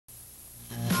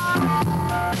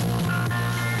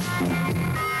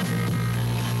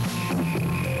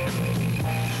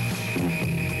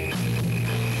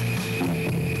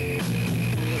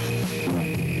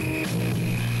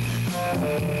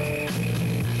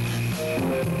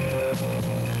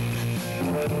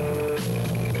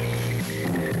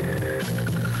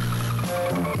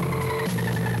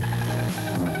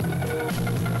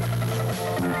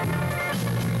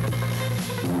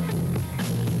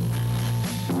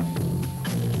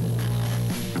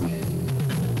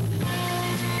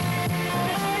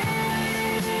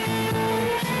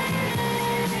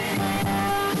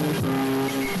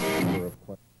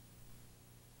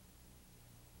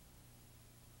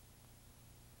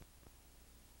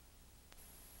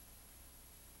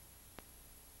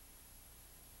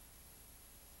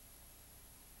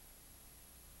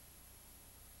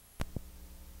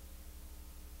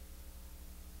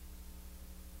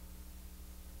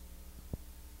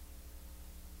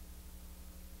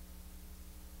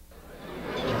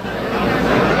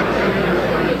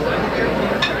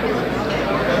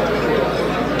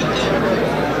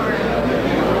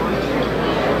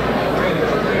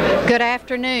Good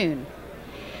afternoon.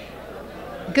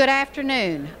 Good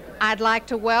afternoon. I'd like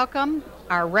to welcome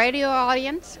our radio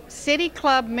audience, City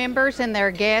Club members and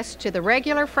their guests to the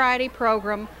regular Friday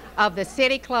program of the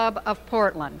City Club of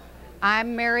Portland.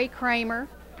 I'm Mary Kramer,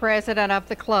 president of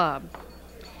the club.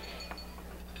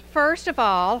 First of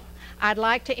all, I'd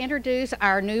like to introduce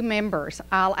our new members.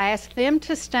 I'll ask them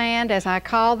to stand as I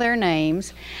call their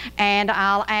names, and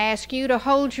I'll ask you to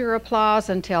hold your applause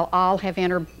until all have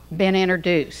been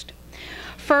introduced.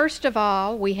 First of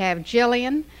all, we have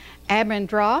Jillian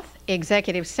Abendroth,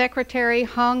 Executive Secretary,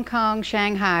 Hong Kong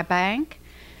Shanghai Bank.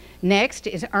 Next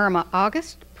is Irma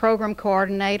August, Program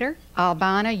Coordinator,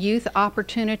 Albina Youth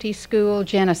Opportunity School,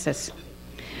 Genesis.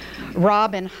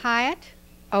 Robin Hyatt,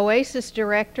 Oasis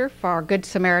Director for Good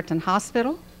Samaritan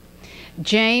Hospital.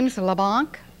 James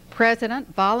LeBlanc,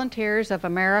 President, Volunteers of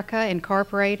America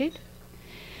Incorporated.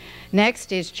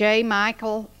 Next is J.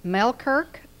 Michael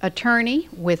Melkirk, Attorney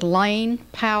with Lane,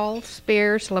 Powell,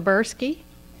 Spears, Lebersky.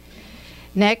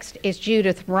 Next is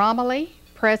Judith Romilly,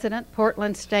 President,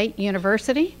 Portland State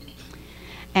University.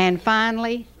 And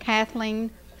finally, Kathleen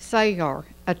Sayor,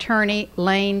 Attorney,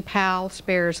 Lane, Powell,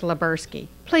 Spears, Lebersky.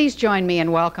 Please join me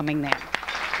in welcoming them.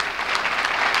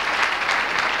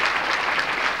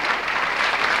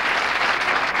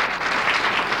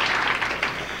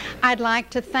 I'd like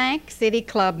to thank City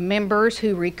Club members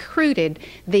who recruited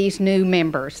these new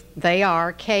members. They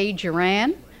are Kay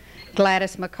Duran,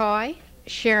 Gladys McCoy,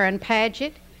 Sharon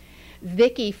Paget,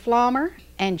 Vicki Flommer,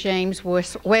 and James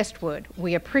Westwood.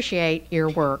 We appreciate your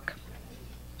work.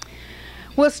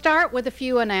 We'll start with a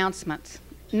few announcements.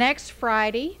 Next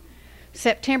Friday,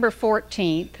 September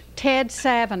 14th, Ted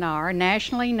Savinar,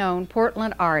 nationally known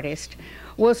Portland artist,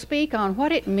 will speak on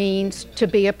what it means to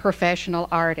be a professional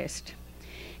artist.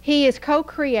 He is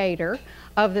co-creator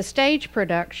of the stage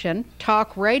production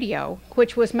Talk Radio,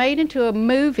 which was made into a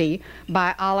movie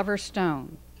by Oliver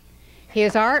Stone.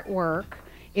 His artwork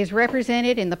is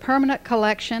represented in the permanent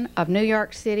collection of New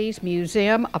York City's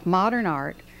Museum of Modern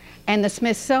Art and the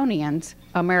Smithsonian's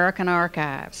American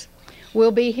Archives.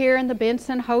 We'll be here in the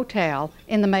Benson Hotel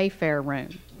in the Mayfair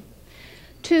Room.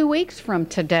 2 weeks from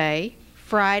today,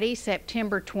 Friday,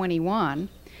 September 21,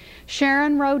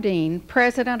 Sharon Rodine,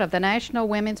 President of the National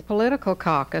Women's Political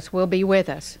Caucus, will be with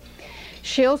us.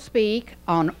 She'll speak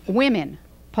on women,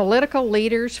 political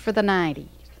leaders for the 90s.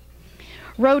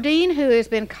 Rodine, who has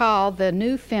been called the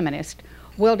new feminist,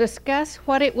 will discuss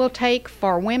what it will take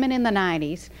for women in the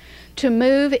 90s to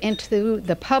move into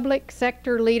the public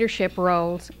sector leadership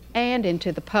roles and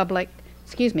into the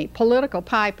political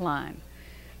pipeline.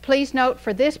 Please note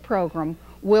for this program,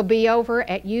 we'll be over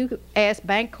at U.S.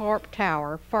 Bancorp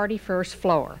Tower, 41st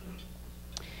floor.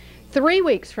 3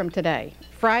 weeks from today,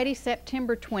 Friday,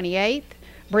 September 28th,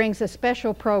 brings a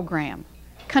special program,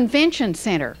 Convention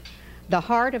Center, the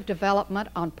heart of development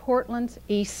on Portland's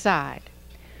East Side.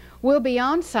 We'll be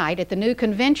on site at the new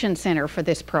Convention Center for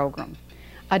this program.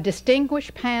 A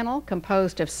distinguished panel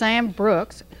composed of Sam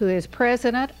Brooks, who is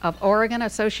president of Oregon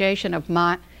Association of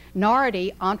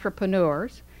Minority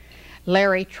Entrepreneurs,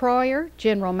 Larry Troyer,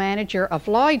 General Manager of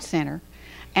Lloyd Center,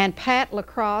 and Pat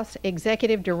LaCrosse,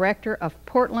 Executive Director of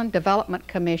Portland Development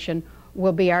Commission,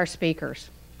 will be our speakers.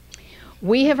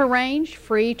 We have arranged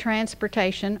free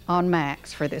transportation on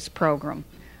Max for this program.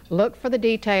 Look for the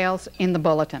details in the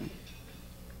bulletin.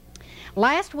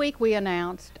 Last week we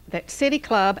announced that City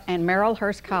Club and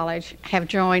Merrillhurst College have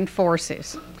joined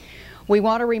forces. We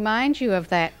want to remind you of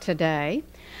that today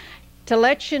to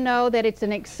let you know that it's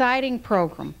an exciting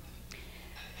program.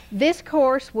 This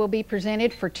course will be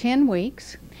presented for 10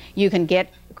 weeks. You can get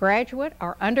graduate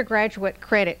or undergraduate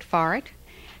credit for it,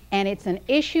 and it's an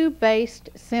issue-based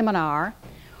seminar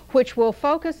which will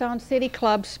focus on City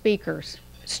Club speakers.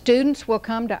 Students will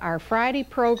come to our Friday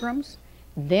programs,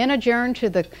 then adjourn to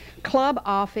the club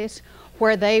office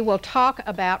where they will talk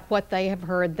about what they have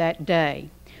heard that day.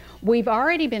 We've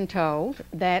already been told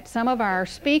that some of our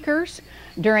speakers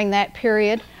during that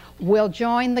period will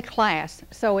join the class,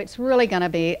 so it's really going to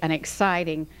be an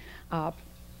exciting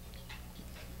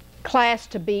class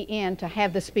to be in, to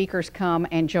have the speakers come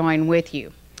and join with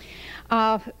you.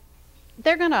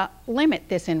 They're going to limit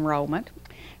this enrollment,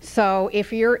 so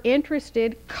if you're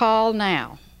interested, call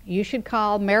now. You should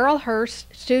call Merrill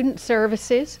Hurst Student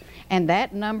Services, and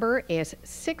that number is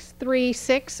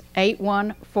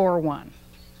 636-8141.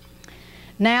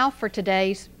 Now for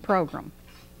today's program.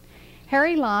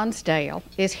 Harry Lonsdale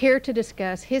is here to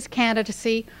discuss his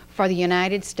candidacy for the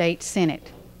United States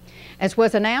Senate. As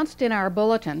was announced in our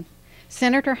bulletin,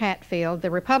 Senator Hatfield,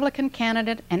 the Republican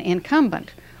candidate and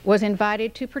incumbent, was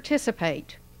invited to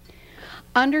participate.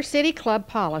 Under City Club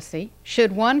policy,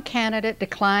 should one candidate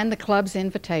decline the club's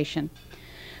invitation,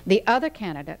 the other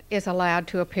candidate is allowed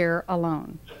to appear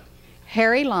alone.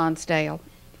 Harry Lonsdale,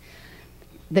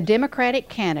 the Democratic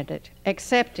candidate,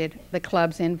 accepted the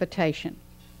club's invitation.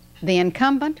 The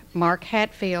incumbent, Mark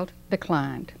Hatfield,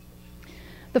 declined.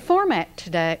 The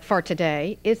format for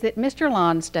today is that Mr.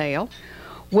 Lonsdale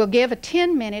will give a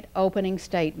 10-minute opening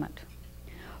statement.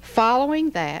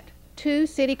 Following that, two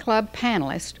City Club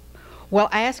panelists will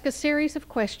ask a series of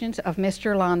questions of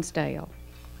Mr. Lonsdale.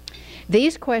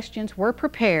 These questions were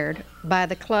prepared by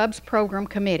the club's program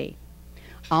committee.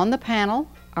 On the panel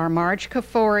are Marge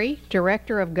Kafori,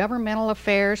 Director of Governmental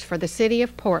Affairs for the City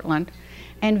of Portland,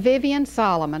 and Vivian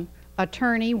Solomon,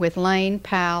 attorney with Lane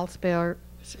Powell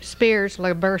Spears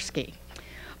Lebersky.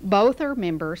 Both are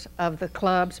members of the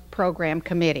club's program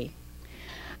committee.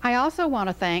 I also want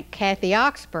to thank Kathy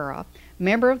Oxborough,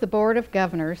 member of the Board of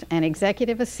Governors and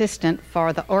Executive Assistant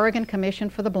for the Oregon Commission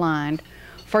for the Blind,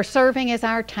 for serving as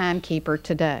our timekeeper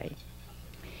today.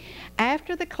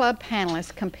 After the club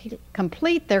panelists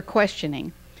complete their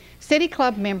questioning, City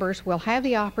Club members will have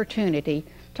the opportunity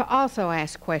to also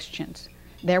ask questions.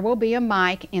 There will be a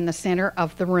mic in the center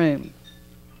of the room.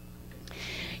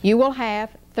 You will have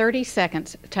 30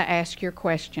 seconds to ask your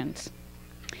questions.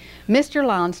 Mr.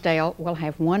 Lonsdale will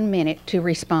have 1 minute to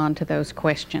respond to those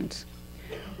questions.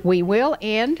 We will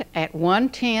end at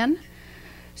 1:10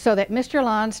 so that Mr.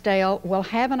 Lonsdale will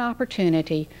have an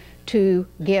opportunity to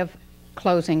give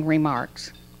closing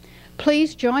remarks.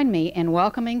 Please join me in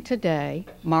welcoming today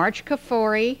Marge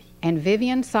Kafori and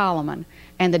Vivian Solomon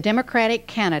and the Democratic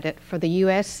candidate for the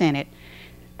U.S. Senate,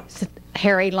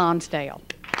 Harry Lonsdale.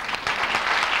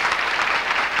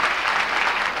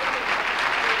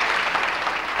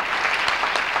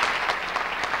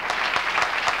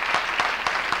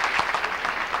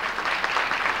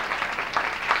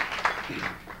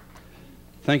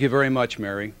 Thank you very much,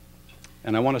 Mary.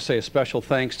 And I want to say a special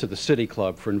thanks to the City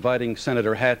Club for inviting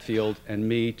Senator Hatfield and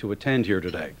me to attend here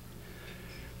today.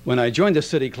 When I joined the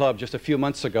City Club just a few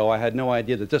months ago, I had no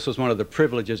idea that this was one of the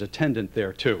privileges attendant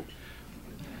there, too.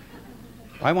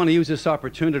 I want to use this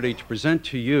opportunity to present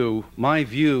to you my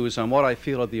views on what I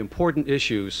feel are the important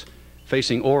issues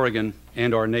facing Oregon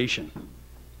and our nation.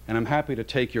 And I'm happy to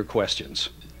take your questions.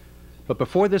 But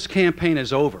before this campaign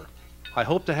is over, I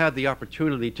hope to have the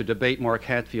opportunity to debate Mark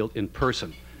Hatfield in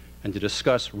person and to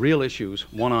discuss real issues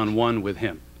one-on-one with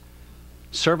him.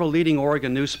 Several leading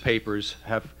Oregon newspapers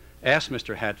have asked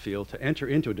Mr. Hatfield to enter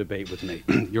into a debate with me.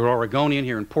 Your Oregonian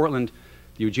here in Portland,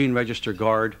 the Eugene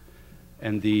Register-Guard,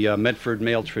 and the Medford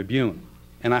Mail Tribune.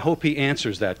 And I hope he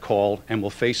answers that call and will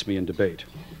face me in debate.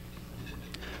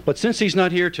 But since he's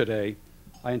not here today,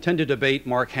 I intend to debate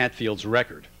Mark Hatfield's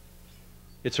record.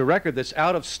 It's a record that's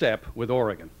out of step with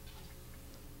Oregon.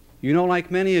 You know, like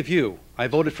many of you, I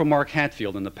voted for Mark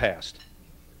Hatfield in the past.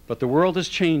 But the world is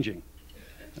changing,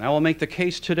 and I will make the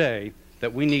case today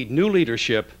that we need new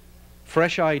leadership,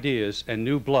 fresh ideas, and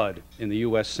new blood in the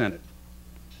U.S. Senate.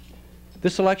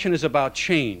 This election is about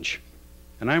change,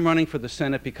 and I'm running for the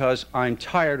Senate because I'm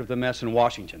tired of the mess in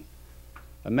Washington.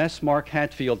 A mess Mark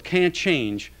Hatfield can't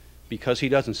change because he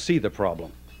doesn't see the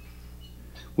problem.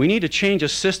 We need to change a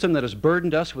system that has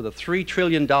burdened us with a $3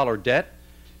 trillion debt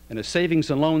and a savings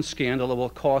and loan scandal that will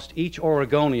cost each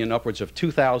Oregonian upwards of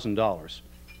 $2,000.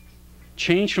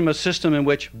 Change from a system in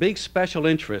which big special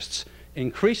interests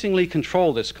increasingly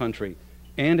control this country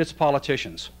and its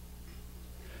politicians.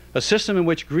 A system in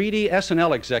which greedy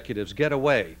S&L executives get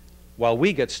away while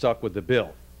we get stuck with the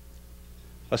bill.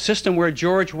 A system where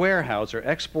George Weyerhaeuser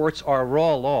exports our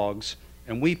raw logs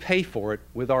and we pay for it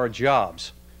with our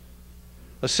jobs.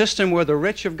 A system where the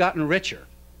rich have gotten richer,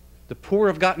 the poor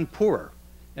have gotten poorer,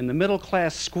 and the middle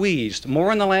class squeezed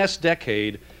more in the last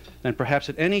decade than perhaps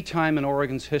at any time in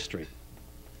Oregon's history.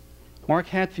 Mark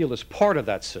Hatfield is part of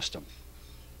that system.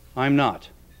 I'm not.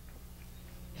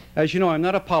 As you know, I'm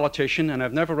not a politician, and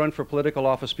I've never run for political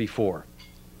office before.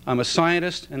 I'm a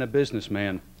scientist and a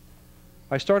businessman.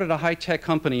 I started a high-tech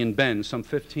company in Bend some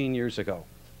 15 years ago.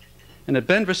 And at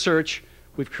Bend Research,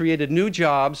 we've created new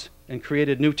jobs and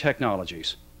created new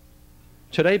technologies.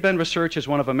 Today, Bend Research is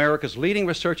one of America's leading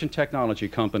research and technology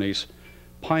companies,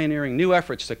 pioneering new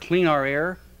efforts to clean our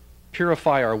air,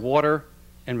 purify our water,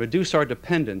 and reduce our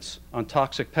dependence on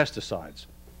toxic pesticides.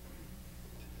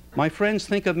 My friends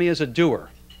think of me as a doer.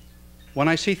 When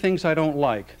I see things I don't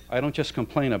like, I don't just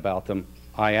complain about them,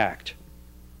 I act.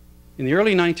 In the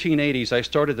early 1980s, I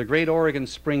started the Great Oregon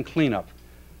Spring Cleanup,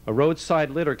 a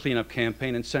roadside litter cleanup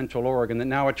campaign in Central Oregon that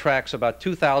now attracts about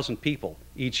 2,000 people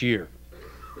each year.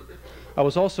 I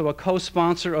was also a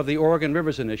co-sponsor of the Oregon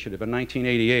Rivers Initiative in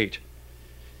 1988,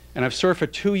 and I've served for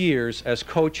 2 years as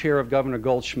co-chair of Governor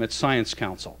Goldschmidt's Science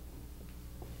Council.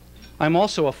 I'm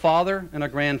also a father and a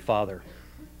grandfather,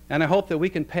 and I hope that we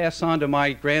can pass on to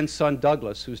my grandson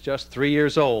Douglas, who's just 3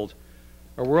 years old,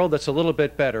 a world that's a little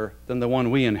bit better than the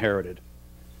one we inherited.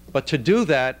 But to do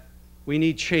that, we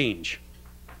need change,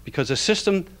 because the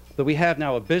system that we have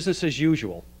now of business as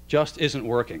usual just isn't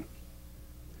working.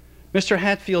 Mr.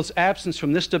 Hatfield's absence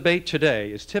from this debate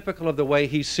today is typical of the way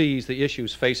he sees the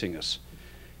issues facing us.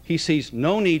 He sees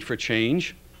no need for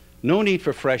change, no need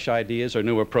for fresh ideas or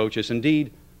new approaches,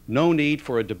 indeed, no need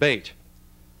for a debate.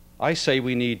 I say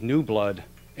we need new blood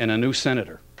and a new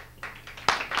senator.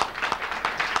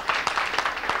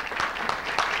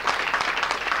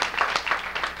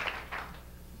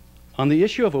 On the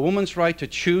issue of a woman's right to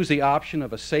choose the option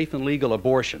of a safe and legal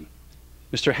abortion,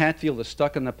 Mr. Hatfield is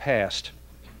stuck in the past.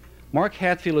 Mark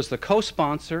Hatfield is the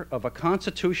co-sponsor of a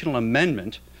constitutional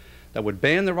amendment that would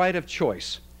ban the right of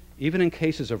choice, even in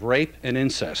cases of rape and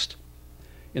incest.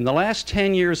 In the last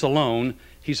 10 years alone,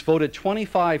 he's voted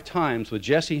 25 times with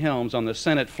Jesse Helms on the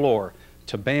Senate floor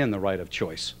to ban the right of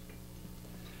choice.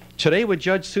 Today, with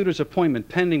Judge Souter's appointment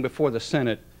pending before the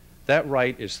Senate, that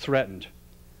right is threatened.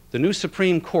 The new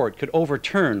Supreme Court could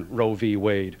overturn Roe v.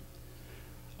 Wade.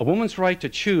 A woman's right to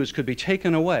choose could be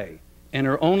taken away, and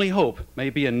her only hope may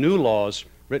be in new laws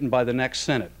written by the next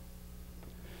Senate.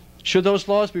 Should those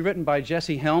laws be written by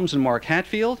Jesse Helms and Mark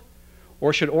Hatfield,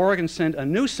 or should Oregon send a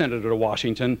new senator to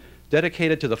Washington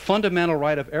dedicated to the fundamental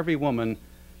right of every woman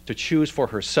to choose for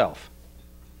herself?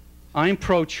 I'm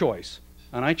pro-choice,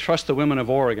 and I trust the women of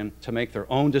Oregon to make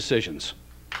their own decisions.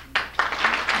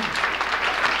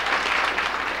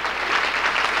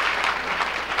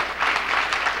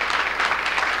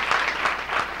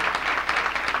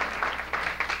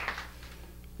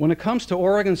 When it comes to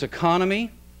Oregon's economy,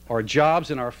 our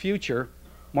jobs, and our future,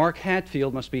 Mark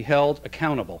Hatfield must be held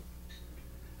accountable.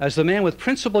 As the man with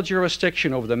principal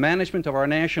jurisdiction over the management of our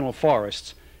national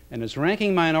forests and as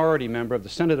ranking minority member of the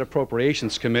Senate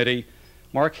Appropriations Committee,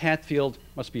 Mark Hatfield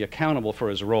must be accountable for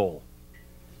his role.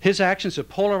 His actions have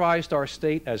polarized our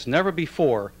state as never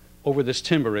before over this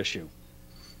timber issue.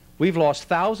 We've lost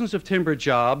thousands of timber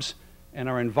jobs, and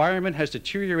our environment has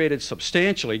deteriorated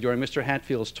substantially during Mr.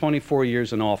 Hatfield's 24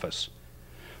 years in office.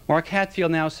 Mark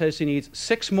Hatfield now says he needs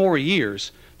 6 more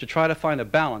years to try to find a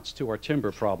balance to our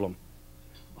timber problem.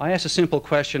 I ask a simple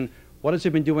question: what has he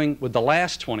been doing with the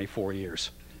last 24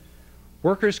 years?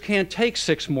 Workers can't take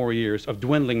 6 more years of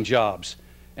dwindling jobs,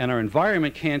 and our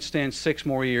environment can't stand 6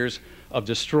 more years of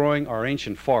destroying our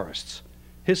ancient forests.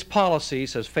 His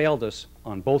policies has failed us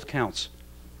on both counts.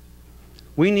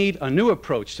 We need a new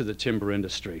approach to the timber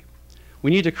industry.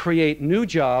 We need to create new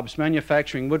jobs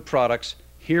manufacturing wood products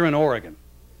here in Oregon.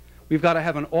 We've got to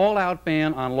have an all-out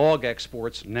ban on log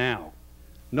exports now.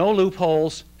 No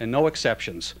loopholes and no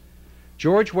exceptions.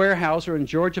 George Weyerhaeuser and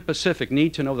Georgia Pacific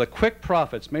need to know the quick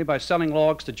profits made by selling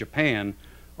logs to Japan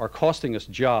are costing us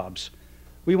jobs.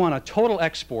 We want a total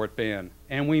export ban,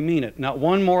 and we mean it. Not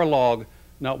one more log,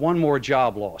 not one more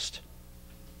job lost.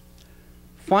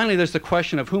 Finally, there's the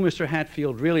question of who Mr.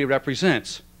 Hatfield really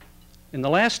represents. In the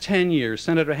last 10 years,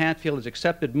 Senator Hatfield has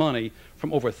accepted money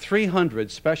from over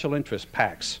 300 special interest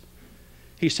PACs.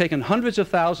 He's taken hundreds of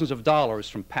thousands of dollars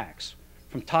from PACs,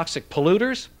 from toxic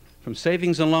polluters, from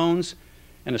savings and loans,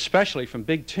 and especially from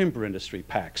big timber industry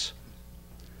PACs.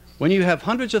 When you have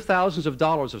hundreds of thousands of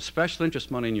dollars of special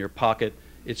interest money in your pocket,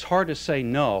 it's hard to say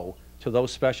no to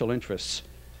those special interests,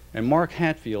 and Mark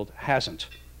Hatfield hasn't.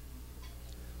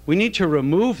 We need to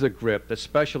remove the grip that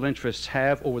special interests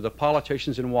have over the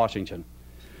politicians in Washington.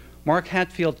 Mark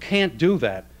Hatfield can't do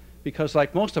that because,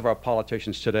 like most of our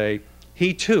politicians today,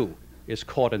 he too is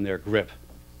caught in their grip.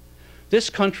 This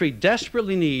country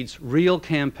desperately needs real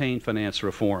campaign finance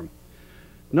reform.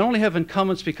 Not only have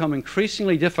incumbents become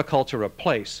increasingly difficult to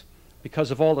replace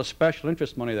because of all the special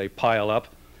interest money they pile up,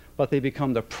 but they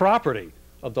become the property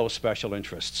of those special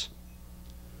interests.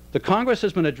 The Congress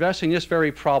has been addressing this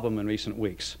very problem in recent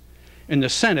weeks. In the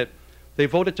Senate, they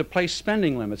voted to place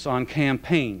spending limits on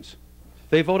campaigns.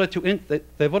 They voted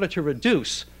to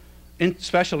reduce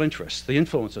special interests, the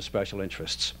influence of special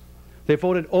interests. They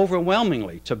voted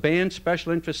overwhelmingly to ban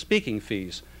special interest speaking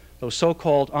fees, those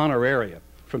so-called honoraria,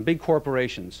 from big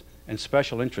corporations and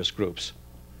special interest groups.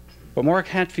 But Mark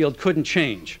Hatfield couldn't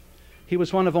change. He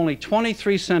was one of only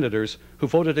 23 senators who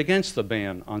voted against the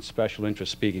ban on special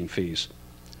interest speaking fees.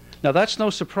 Now, that's no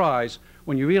surprise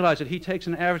when you realize that he takes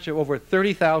an average of over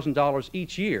 $30,000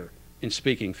 each year in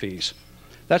speaking fees.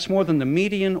 That's more than the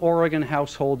median Oregon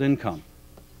household income.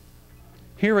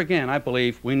 Here again, I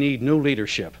believe we need new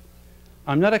leadership.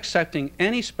 I'm not accepting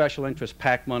any special interest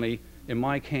PAC money in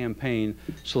my campaign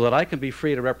so that I can be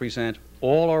free to represent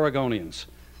all Oregonians,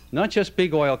 not just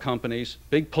big oil companies,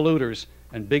 big polluters,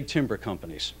 and big timber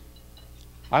companies.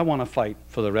 I want to fight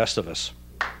for the rest of us.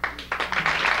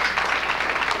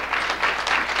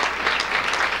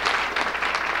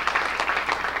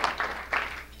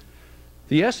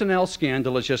 The S&L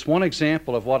scandal is just one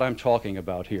example of what I'm talking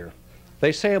about here.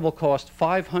 They say it will cost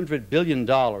 $500 billion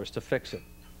to fix it.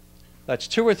 That's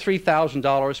 $2,000 or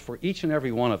 $3,000 for each and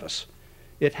every one of us.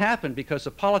 It happened because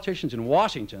the politicians in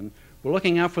Washington were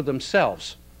looking out for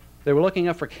themselves. They were looking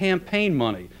out for campaign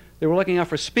money. They were looking out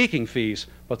for speaking fees,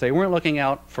 but they weren't looking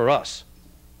out for us.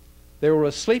 They were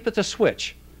asleep at the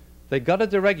switch. They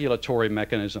gutted the regulatory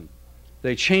mechanism.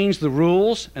 They changed the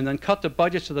rules and then cut the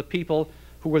budgets of the people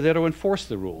who were there to enforce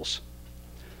the rules.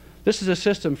 This is a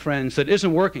system, friends, that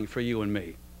isn't working for you and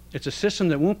me. It's a system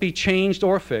that won't be changed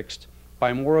or fixed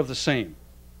by more of the same.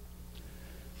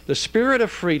 The spirit of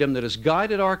freedom that has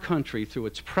guided our country through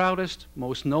its proudest,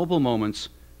 most noble moments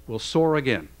will soar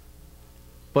again.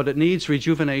 But it needs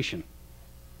rejuvenation.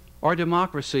 Our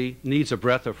democracy needs a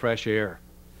breath of fresh air.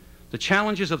 The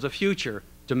challenges of the future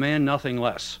demand nothing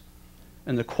less.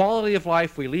 And the quality of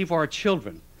life we leave our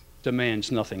children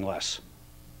demands nothing less.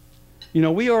 You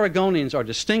know, we Oregonians are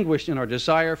distinguished in our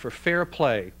desire for fair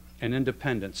play and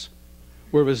independence.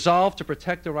 We're resolved to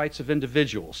protect the rights of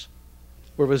individuals.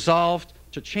 We're resolved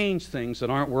to change things that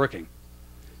aren't working.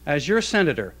 As your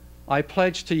senator, I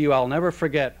pledge to you I'll never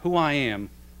forget who I am,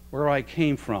 where I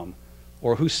came from,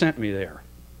 or who sent me there.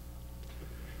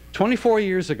 24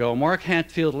 years ago, Mark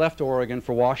Hatfield left Oregon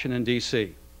for Washington,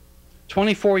 D.C.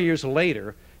 24 years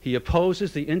later, he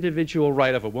opposes the individual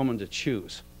right of a woman to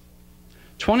choose.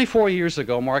 24 years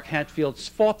ago, Mark Hatfield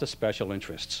fought the special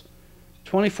interests.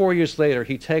 24 years later,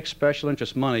 he takes special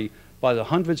interest money by the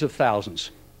hundreds of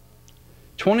thousands.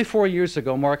 24 years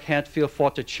ago, Mark Hatfield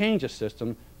fought to change a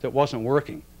system that wasn't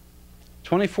working.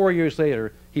 24 years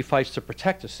later, he fights to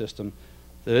protect a system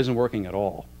that isn't working at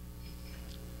all.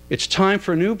 It's time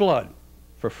for new blood,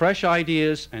 for fresh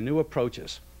ideas and new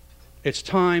approaches. It's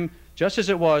time, just as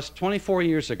it was 24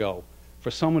 years ago, for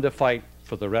someone to fight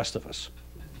for the rest of us.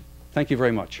 Thank you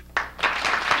very much.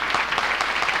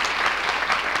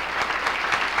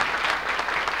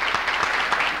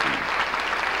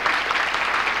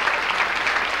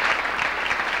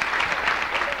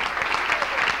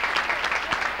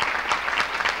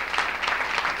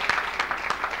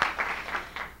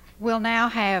 We'll now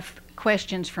have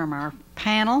questions from our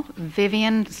panel.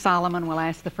 Vivian Solomon will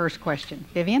ask the first question.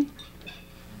 Vivian?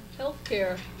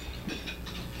 Healthcare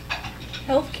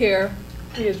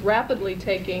is rapidly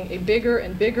taking a bigger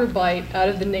and bigger bite out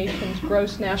of the nation's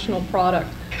gross national product.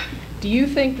 Do you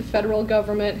think the federal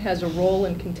government has a role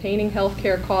in containing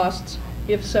healthcare costs?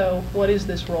 If so, what is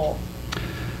this role?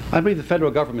 I believe the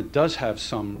federal government does have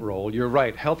some role. You're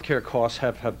right. Healthcare costs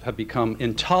have become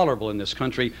intolerable in this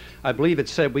country. I believe it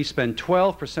said we spend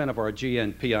 12% of our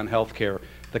GNP on healthcare.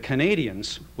 The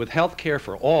Canadians, with healthcare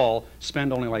for all,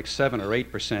 spend only like 7 or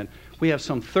 8%. We have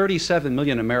some 37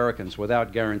 million Americans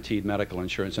without guaranteed medical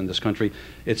insurance in this country.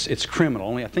 It's criminal.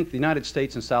 Only I think the United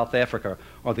States and South Africa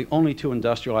are the only two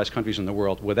industrialized countries in the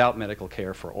world without medical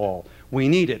care for all. We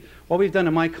need it. What we've done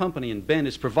in my company in Bend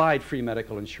is provide free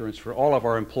medical insurance for all of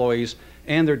our employees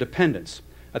and their dependents.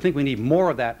 I think we need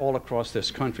more of that all across this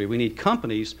country. We need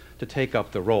companies to take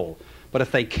up the role. But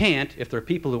if they can't, if there are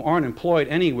people who aren't employed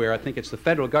anywhere, I think it's the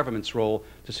federal government's role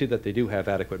to see that they do have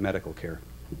adequate medical care.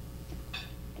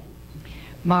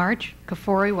 Marge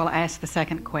Kafori will ask the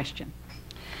second question.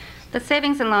 The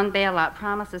savings and loan bailout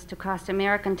promises to cost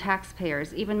American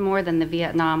taxpayers even more than the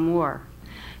Vietnam War.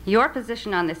 Your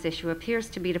position on this issue appears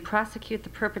to be to prosecute the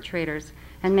perpetrators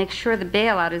and make sure the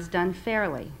bailout is done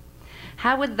fairly.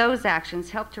 How would those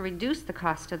actions help to reduce the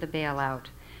cost of the bailout?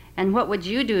 And what would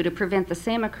you do to prevent the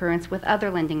same occurrence with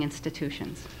other lending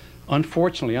institutions?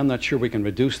 Unfortunately, I'm not sure we can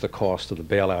reduce the cost of the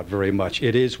bailout very much.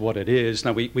 It is what it is.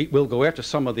 Now, we'll go after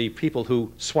some of the people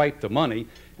who swiped the money,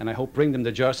 and I hope bring them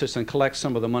to justice and collect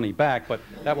some of the money back, but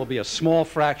that will be a small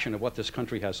fraction of what this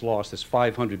country has lost, this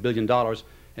 $500 billion,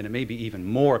 and it may be even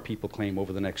more, people claim,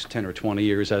 over the next 10 or 20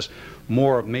 years as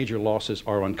more major losses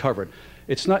are uncovered.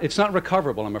 It's not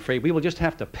recoverable, I'm afraid. We will just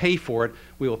have to pay for it.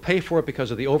 We will pay for it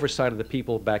because of the oversight of the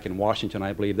people back in Washington,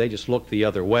 I believe. They just look the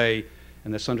other way.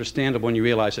 And that's understandable when you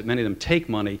realize that many of them take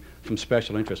money from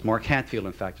special interests. Mark Hatfield,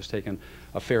 in fact, has taken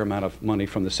a fair amount of money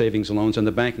from the savings and loans and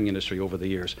the banking industry over the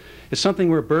years. It's something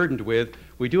we're burdened with.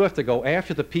 We do have to go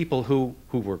after the people who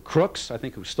were crooks, I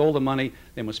think, who stole the money.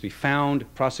 They must be found,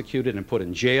 prosecuted, and put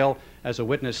in jail as a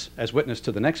witness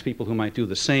to the next people who might do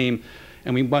the same.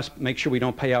 And we must make sure we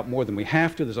don't pay out more than we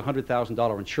have to. There's a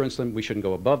 $100,000 insurance limit. We shouldn't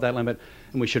go above that limit.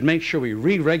 And we should make sure we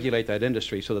re-regulate that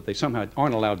industry so that they somehow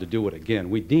aren't allowed to do it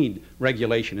again. We need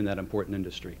regulation in that important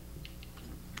industry.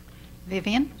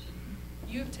 Vivian?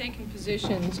 You have taken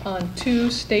positions on 2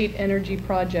 state energy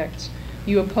projects.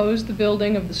 You oppose the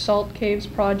building of the Salt Caves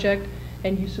project,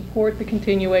 and you support the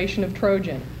continuation of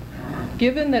Trojan.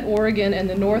 Given that Oregon and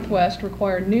the Northwest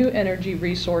require new energy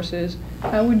resources,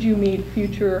 how would you meet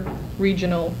future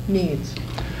regional needs?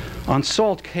 On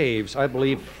Salt Caves, I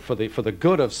believe for the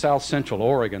good of South Central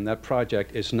Oregon, that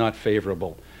project is not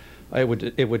favorable.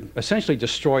 It would essentially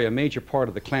destroy a major part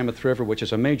of the Klamath River, which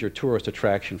is a major tourist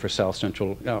attraction for South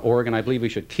Central Oregon. I believe we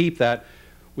should keep that.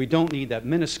 We don't need that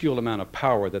minuscule amount of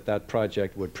power that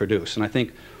project would produce. And I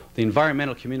think the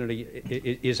environmental community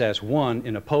is as one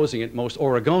in opposing it. Most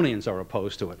Oregonians are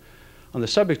opposed to it. On the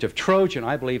subject of Trojan,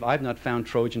 I believe I've not found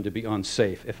Trojan to be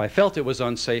unsafe. If I felt it was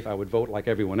unsafe, I would vote like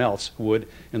everyone else would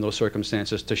in those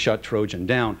circumstances to shut Trojan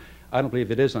down. I don't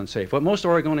believe it is unsafe. What most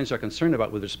Oregonians are concerned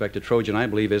about with respect to Trojan, I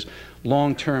believe, is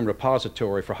long-term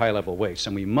repository for high-level waste,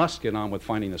 and we must get on with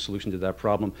finding a solution to that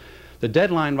problem. The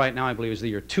deadline right now, I believe, is the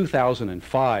year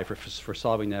 2005 for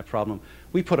solving that problem.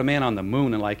 We put a man on the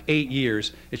moon in like 8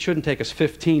 years. It shouldn't take us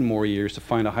 15 more years to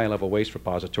find a high-level waste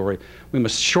repository. We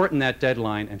must shorten that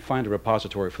deadline and find a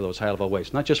repository for those high-level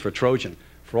wastes, not just for Trojan,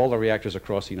 for all the reactors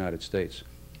across the United States.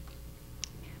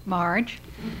 Marge?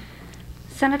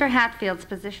 Senator Hatfield's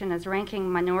position as ranking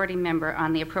minority member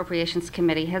on the Appropriations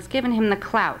Committee has given him the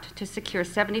clout to secure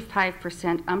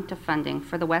 75% UMTA funding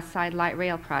for the West Side Light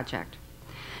Rail project.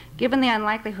 Given the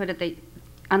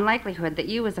unlikelihood that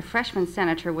you as a freshman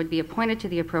senator would be appointed to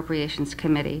the Appropriations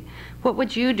Committee, what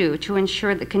would you do to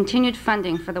ensure that continued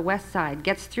funding for the West Side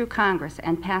gets through Congress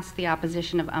and past the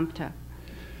opposition of UMTA?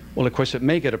 Well, of course, it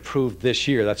may get approved this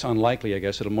year. That's unlikely, I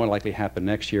guess. It'll more likely happen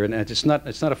next year. And it's not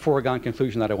a foregone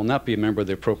conclusion that I will not be a member of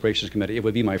the Appropriations Committee. It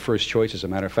would be my first choice, as a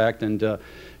matter of fact. And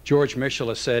George Mitchell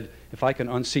has said, if I can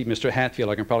unseat Mr. Hatfield,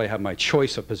 I can probably have my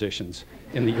choice of positions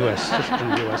in the U.S.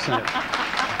 Senate.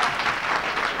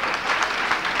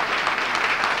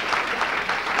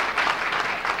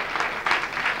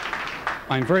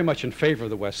 I'm very much in favor of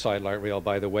the West Side Light Rail,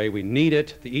 by the way. We need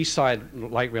it. The East Side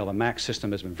Light Rail, the MAX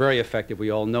system, has been very effective. We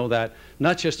all know that,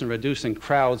 not just in reducing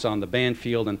crowds on the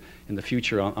Banfield and in the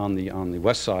future on the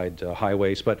West Side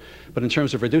highways, but in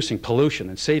terms of reducing pollution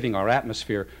and saving our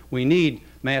atmosphere. We need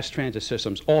mass transit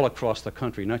systems all across the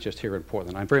country, not just here in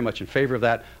Portland. I'm very much in favor of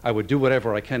that. I would do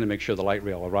whatever I can to make sure the light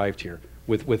rail arrived here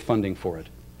with funding for it.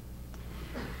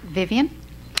 Vivian?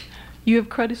 You have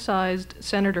criticized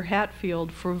Senator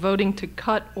Hatfield for voting to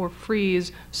cut or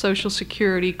freeze Social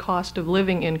Security cost of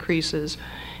living increases,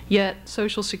 yet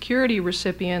Social Security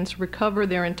recipients recover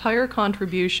their entire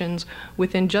contributions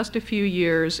within just a few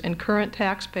years, and current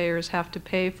taxpayers have to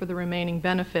pay for the remaining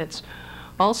benefits.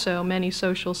 Also, many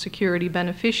Social Security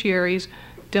beneficiaries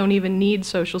don't even need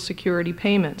Social Security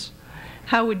payments.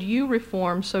 How would you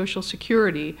reform Social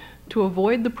Security to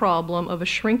avoid the problem of a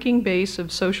shrinking base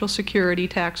of Social Security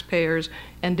taxpayers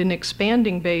and an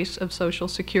expanding base of Social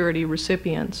Security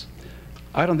recipients?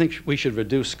 I don't think we should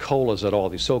reduce COLAs at all,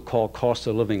 these so-called cost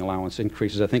of living allowance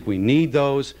increases. I think we need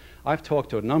those. I've talked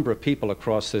to a number of people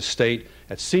across this state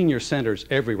at senior centers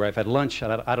everywhere. I've had lunch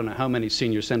at I don't know how many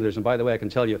senior centers, and by the way, I can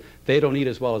tell you, they don't eat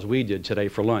as well as we did today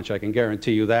for lunch. I can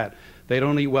guarantee you that. They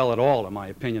don't eat well at all, in my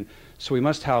opinion. So we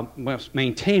must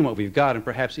maintain what we've got and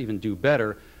perhaps even do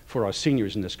better for our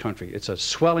seniors in this country. It's a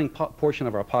swelling portion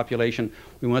of our population.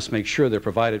 We must make sure they're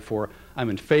provided for. I'm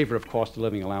in favor of cost of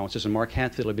living allowances, and Mark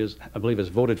Hatfield, I believe, has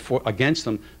voted against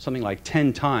them something like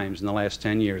 10 times in the last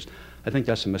 10 years. I think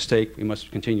that's a mistake. We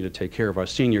must continue to take care of our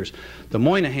seniors. The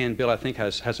Moynihan bill, I think,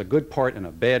 has a good part and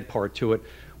a bad part to it.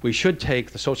 We should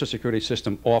take the Social Security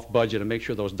system off budget and make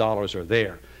sure those dollars are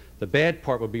there. The bad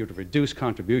part would be to reduce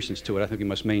contributions to it. I think we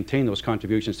must maintain those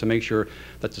contributions to make sure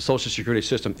that the Social Security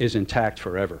system is intact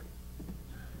forever.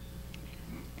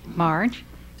 Marge?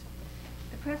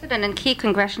 The President and key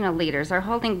congressional leaders are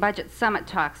holding budget summit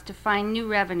talks to find new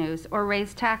revenues or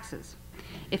raise taxes.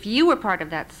 If you were part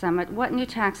of that summit, what new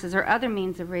taxes or other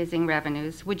means of raising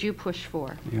revenues would you push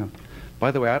for? Yeah. By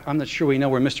the way, I'm not sure we know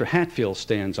where Mr. Hatfield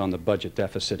stands on the budget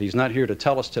deficit. He's not here to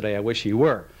tell us today. I wish he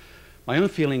were. My own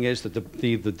feeling is that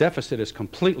the deficit is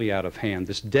completely out of hand.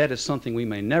 This debt is something we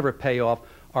may never pay off.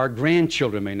 Our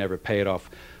grandchildren may never pay it off.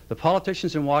 The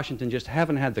politicians in Washington just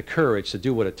haven't had the courage to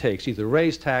do what it takes, either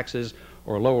raise taxes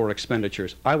or lower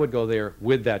expenditures. I would go there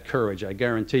with that courage, I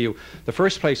guarantee you. The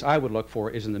first place I would look for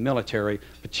is in the military,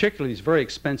 particularly these very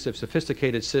expensive,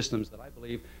 sophisticated systems that I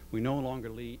believe we no longer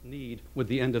need with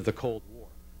the end of the Cold War.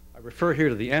 I refer here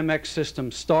to the MX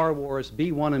system, Star Wars,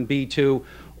 B-1 and B-2.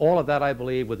 All of that, I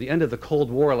believe, with the end of the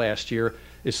Cold War last year,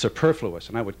 is superfluous,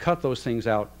 and I would cut those things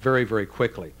out very, very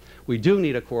quickly. We do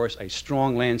need, of course, a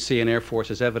strong land, sea, and air force,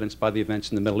 as evidenced by the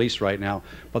events in the Middle East right now,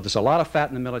 but there's a lot of fat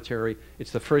in the military.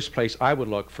 It's the first place I would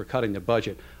look for cutting the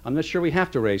budget. I'm not sure we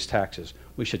have to raise taxes.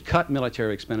 We should cut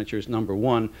military expenditures, number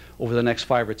one, over the next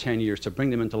 5 or 10 years to bring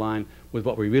them into line with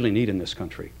what we really need in this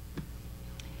country.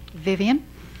 Vivian?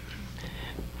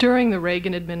 During the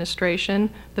Reagan administration,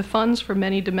 the funds for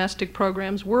many domestic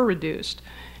programs were reduced.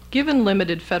 Given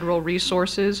limited federal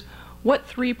resources, what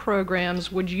 3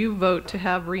 programs would you vote to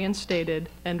have reinstated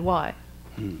and why?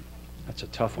 That's a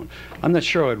tough one. I'm not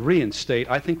sure I would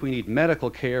reinstate. I think we need medical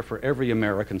care for every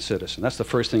American citizen. That's the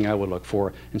first thing I would look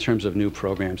for in terms of new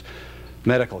programs.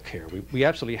 Medical care. We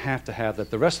absolutely have to have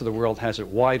that. The rest of the world has it.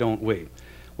 Why don't we?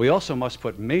 We also must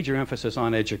put major emphasis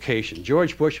on education.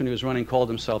 George Bush, when he was running, called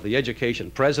himself the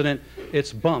education president.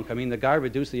 It's bunk. I mean, the guy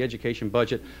reduced the education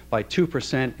budget by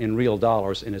 2% in real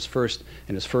dollars in his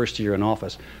first year in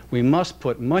office. We must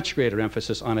put much greater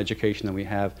emphasis on education than we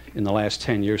have in the last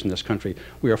 10 years in this country.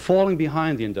 We are falling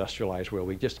behind the industrialized world.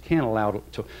 We just can't allow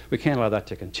that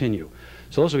to continue.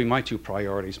 So those would be my 2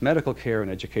 priorities, medical care and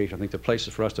education. I think the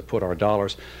places for us to put our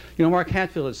dollars. You know, Mark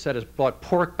Hatfield has said has brought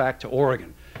pork back to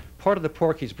Oregon. Part of the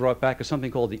pork he's brought back is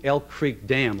something called the Elk Creek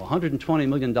Dam, a $120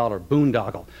 million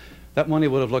boondoggle. That money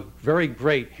would have looked very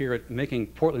great here at making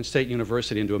Portland State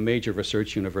University into a major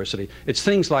research university. It's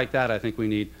things like that I think we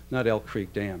need, not Elk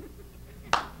Creek Dam.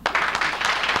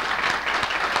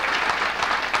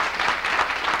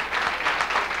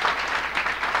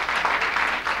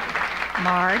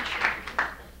 Marge?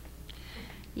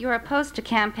 You're opposed to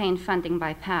campaign funding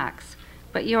by PACs,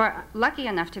 but you're lucky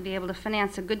enough to be able to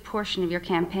finance a good portion of your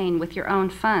campaign with your own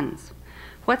funds.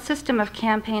 What system of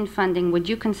campaign funding would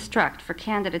you construct for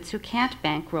candidates who can't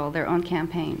bankroll their own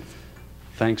campaigns?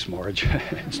 Thanks, Marge.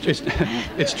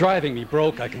 It's driving me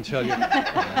broke, I can tell you.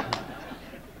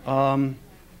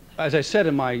 As I said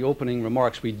in my opening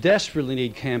remarks, we desperately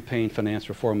need campaign finance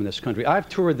reform in this country. I've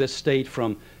toured this state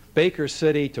from Baker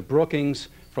City to Brookings,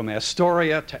 from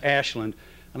Astoria to Ashland,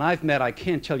 and I've met, I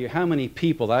can't tell you how many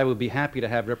people that I would be happy to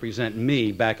have represent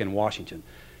me back in Washington.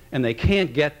 And they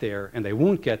can't get there, and they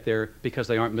won't get there because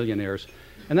they aren't millionaires.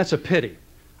 And that's a pity.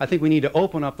 I think we need to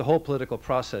open up the whole political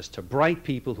process to bright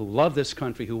people who love this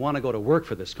country, who want to go to work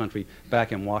for this country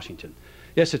back in Washington.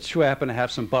 Yes, it's true I happen to have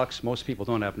some bucks. Most people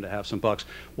don't happen to have some bucks.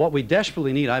 What we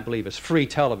desperately need, I believe, is free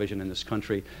television in this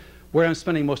country. Where I'm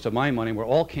spending most of my money, where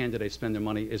all candidates spend their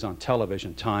money, is on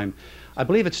television time. I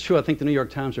believe it's true, I think the New York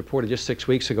Times reported just 6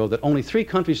 weeks ago that only 3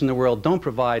 countries in the world don't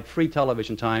provide free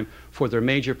television time for their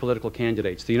major political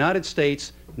candidates: the United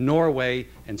States, Norway,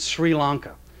 and Sri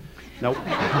Lanka. Now,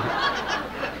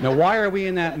 why are we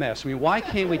in that mess? I mean, why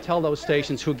can't we tell those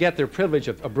stations who get their privilege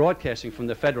of broadcasting from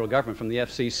the federal government, from the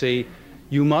FCC,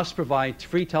 you must provide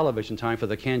free television time for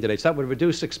the candidates? That would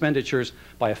reduce expenditures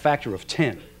by a factor of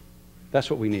 10. That's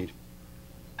what we need.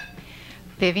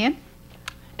 Vivian?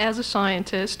 As a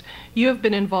scientist, you have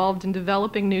been involved in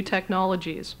developing new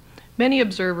technologies. Many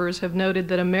observers have noted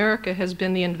that America has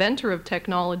been the inventor of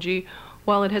technology,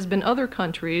 while it has been other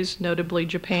countries, notably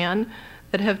Japan,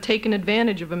 that have taken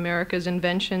advantage of America's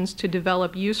inventions to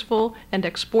develop useful and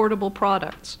exportable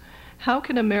products. How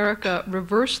can America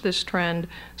reverse this trend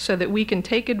so that we can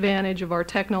take advantage of our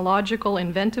technological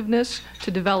inventiveness to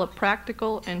develop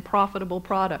practical and profitable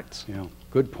products? Yeah.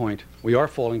 Good point. We are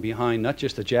falling behind, not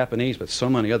just the Japanese, but so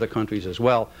many other countries as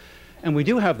well. And we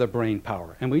do have the brain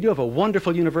power, and we do have a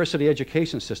wonderful university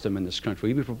education system in this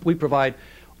country. We provide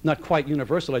not quite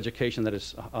universal education that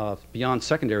is beyond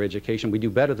secondary education. We do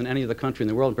better than any other country in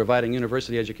the world in providing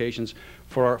university educations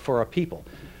for our people.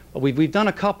 But we've done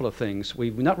a couple of things.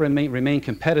 We've not remained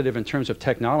competitive in terms of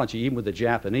technology, even with the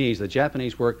Japanese. The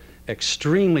Japanese work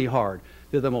extremely hard.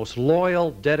 They're the most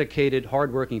loyal, dedicated,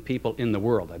 hardworking people in the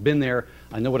world. I've been there.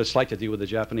 I know what it's like to deal with the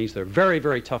Japanese. They're very,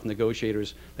 very tough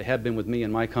negotiators. They have been with me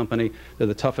and my company. They're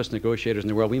the toughest negotiators in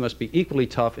the world. We must be equally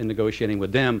tough in negotiating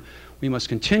with them. We must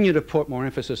continue to put more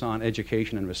emphasis on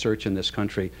education and research in this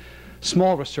country.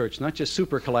 Small research, not just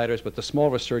super colliders, but the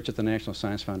small research that the National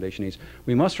Science Foundation needs.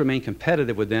 We must remain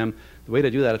competitive with them. The way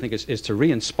to do that, I think, is to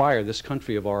re-inspire this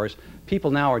country of ours. People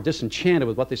now are disenchanted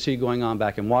with what they see going on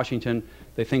back in Washington.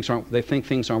 They think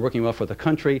things aren't working well for the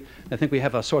country. I think we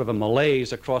have a sort of a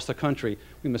malaise across the country.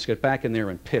 We must get back in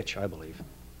there and pitch, I believe.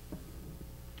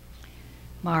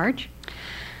 Marge?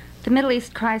 The Middle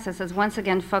East crisis has once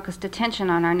again focused attention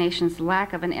on our nation's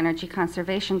lack of an energy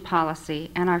conservation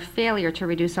policy and our failure to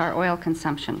reduce our oil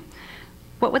consumption.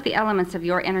 What would the elements of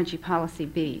your energy policy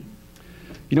be?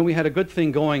 You know, we had a good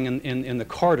thing going in the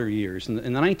Carter years. In the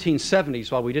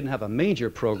 1970s, while we didn't have a major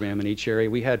program in each area,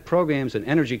 we had programs in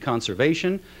energy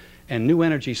conservation and new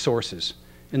energy sources.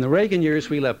 In the Reagan years,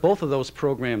 we let both of those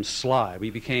programs slide. We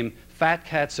became fat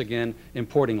cats again,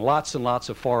 importing lots and lots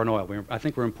of foreign oil. I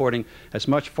think we're importing as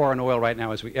much foreign oil right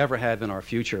now as we ever have in our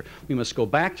future. We must go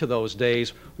back to those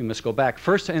days. We must go back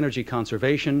first to energy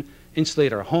conservation,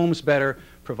 insulate our homes better,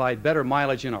 provide better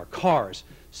mileage in our cars.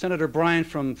 Senator Bryan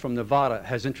from Nevada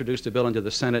has introduced a bill into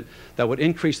the Senate that would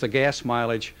increase the gas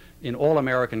mileage in all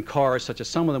American cars, such as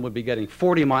some of them would be getting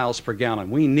 40 miles per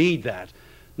gallon. We need that,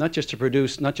 not just to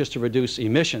reduce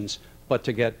emissions, but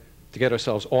to get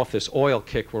ourselves off this oil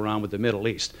kick we're on with the Middle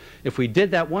East. If we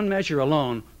did that one measure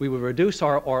alone, we would reduce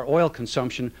our oil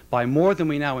consumption by more than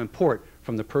we now import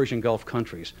from the Persian Gulf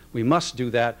countries. We must do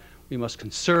that. We must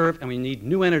conserve, and we need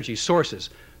new energy sources.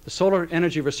 The Solar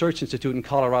Energy Research Institute in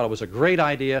Colorado was a great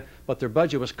idea, but their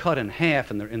budget was cut in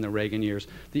half in the Reagan years.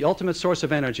 The ultimate source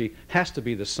of energy has to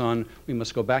be the sun. We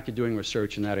must go back to doing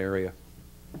research in that area.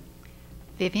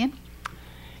 Vivian?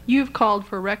 You've called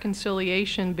for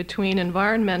reconciliation between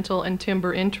environmental and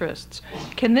timber interests.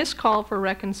 Can this call for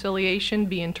reconciliation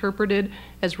be interpreted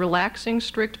as relaxing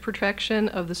strict protection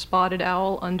of the spotted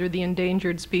owl under the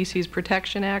Endangered Species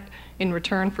Protection Act in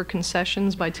return for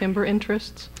concessions by timber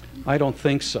interests? I don't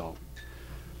think so.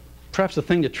 Perhaps the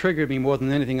thing that triggered me more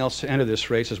than anything else to enter this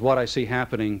race is what I see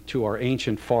happening to our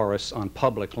ancient forests on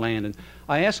public land. And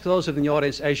I ask those in the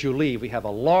audience, as you leave, we have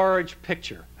a large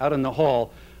picture out in the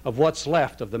hall of what's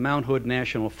left of the Mount Hood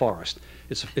National Forest.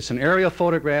 It's an aerial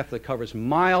photograph that covers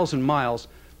miles and miles,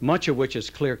 much of which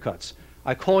is clear cuts.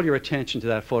 I call your attention to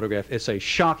that photograph. It's a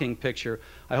shocking picture.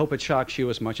 I hope it shocks you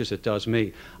as much as it does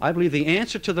me. I believe the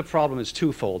answer to the problem is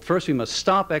twofold. First, we must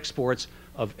stop exports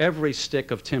of every stick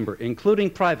of timber,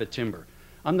 including private timber.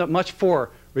 I'm not much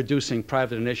for reducing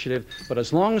private initiative, but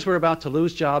as long as we're about to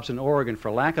lose jobs in Oregon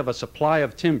for lack of a supply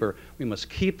of timber, we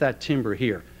must keep that timber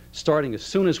here, starting as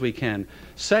soon as we can.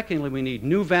 Secondly, we need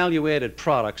new value-added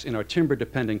products in our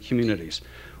timber-dependent communities.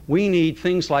 We need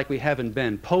things like we have in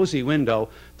Bend. Posey Window,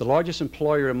 the largest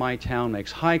employer in my town,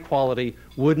 makes high-quality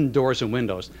wooden doors and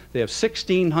windows. They have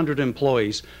 1,600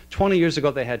 employees. 20 years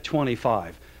ago, they had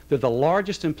 25. They're the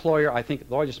largest employer, I think,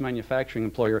 the largest manufacturing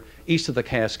employer east of the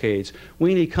Cascades.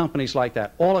 We need companies like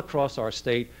that all across our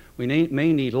state. We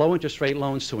may need low-interest rate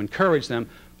loans to encourage them,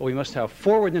 but we must have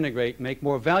forward integrate, make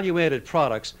more value-added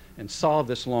products, and solve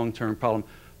this long-term problem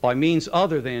by means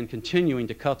other than continuing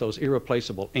to cut those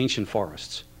irreplaceable ancient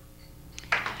forests.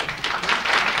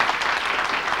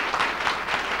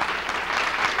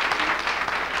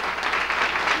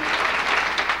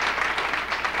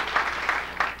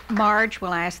 Marge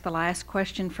will ask the last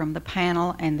question from the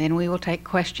panel, and then we will take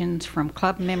questions from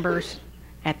club members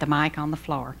at the mic on the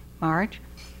floor. Marge?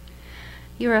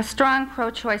 You're a strong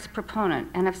pro-choice proponent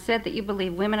and have said that you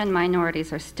believe women and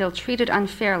minorities are still treated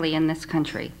unfairly in this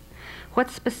country.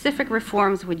 What specific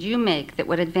reforms would you make that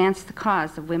would advance the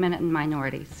cause of women and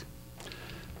minorities?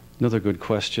 Another good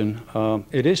question.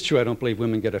 It is true I don't believe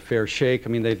women get a fair shake. I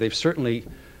mean, they've certainly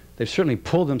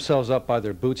pulled themselves up by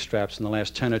their bootstraps in the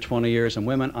last 10 or 20 years. And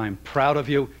women, I'm proud of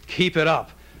you. Keep it up.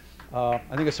 I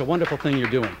think it's a wonderful thing you're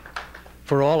doing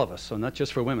for all of us, so not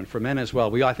just for women, for men as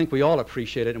well. I think we all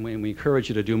appreciate it, and we encourage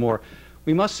you to do more.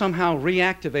 We must somehow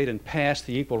reactivate and pass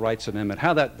the Equal Rights Amendment.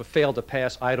 How that failed to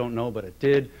pass, I don't know, but it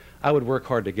did. I would work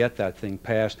hard to get that thing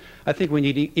passed. I think we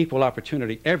need equal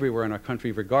opportunity everywhere in our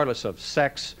country, regardless of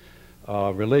sex,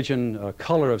 religion,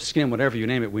 color of skin, whatever you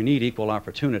name it. We need equal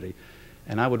opportunity.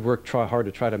 And I would work hard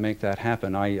to try to make that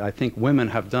happen. I think women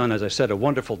have done, as I said, a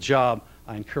wonderful job.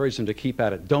 I encourage them to keep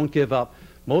at it. Don't give up.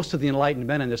 Most of the enlightened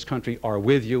men in this country are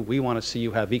with you. We want to see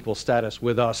you have equal status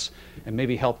with us and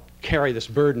maybe help carry this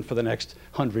burden for the next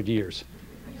 100 years.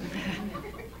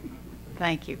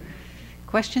 Thank you.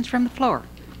 Questions from the floor?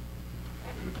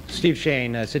 Steve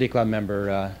Shane, City Club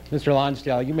member. Mr.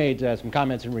 Lonsdale, you made some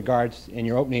comments in regards in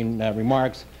your opening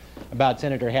remarks about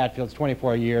Senator Hatfield's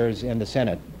 24 years in the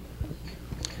Senate.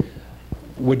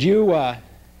 Would you,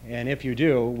 and if you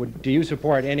do, do you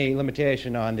support any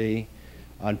limitation on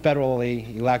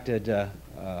federally elected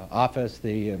office,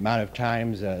 the amount of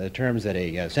times, the terms that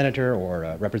a senator or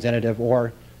a representative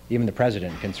or even the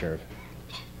president can serve?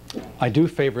 I do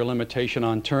favor a limitation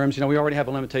on terms. You know, we already have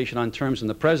a limitation on terms in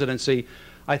the presidency.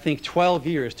 I think 12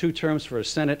 years, 2 terms for a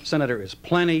senator is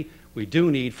plenty. We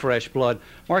do need fresh blood.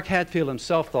 Mark Hatfield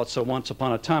himself thought so once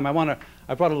upon a time. I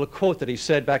brought a little quote that he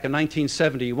said back in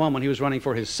 1971 when he was running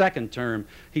for his 2nd term.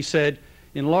 He said,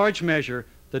 "In large measure,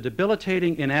 the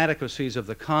debilitating inadequacies of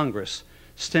the Congress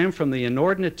stem from the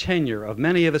inordinate tenure of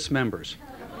many of its members."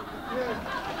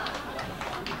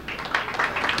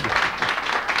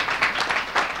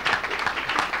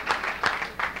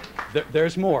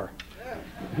 There's more.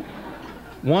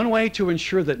 One way to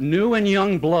ensure that new and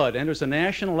young blood enters the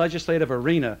national legislative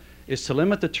arena is to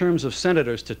limit the terms of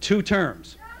senators to 2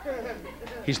 terms.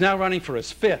 He's now running for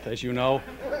his 5th, as you know,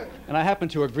 and I happen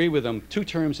to agree with him. 2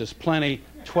 terms is plenty.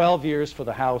 12 years for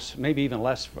the House, maybe even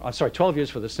less. 12 years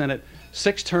for the Senate.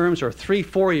 6 terms or 3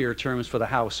 4-year terms for the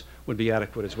House would be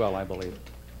adequate as well, I believe.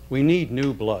 We need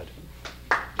new blood.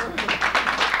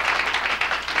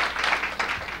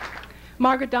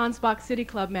 Margaret Donsbach, City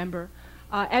Club member.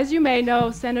 As you may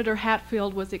know, Senator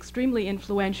Hatfield was extremely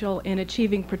influential in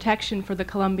achieving protection for the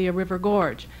Columbia River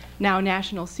Gorge, now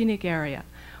National Scenic Area.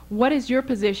 What is your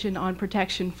position on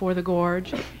protection for the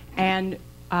gorge, and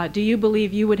do you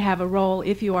believe you would have a role,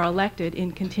 if you are elected,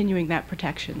 in continuing that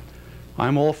protection?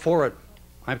 I'm all for it.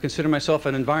 I consider myself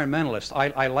an environmentalist.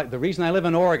 The reason I live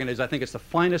in Oregon is I think it's the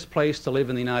finest place to live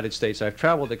in the United States. I've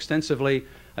traveled extensively.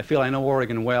 I feel I know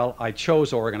Oregon well. I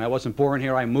chose Oregon. I wasn't born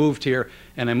here. I moved here,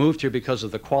 and I moved here because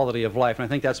of the quality of life. And I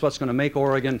think that's what's going to make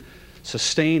Oregon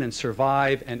sustain and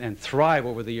survive and thrive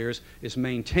over the years, is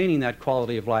maintaining that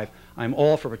quality of life. I'm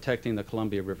all for protecting the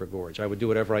Columbia River Gorge. I would do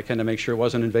whatever I can to make sure it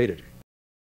wasn't invaded.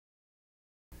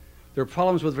 There are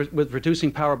problems with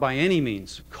reducing power by any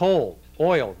means. Coal,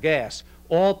 oil, gas,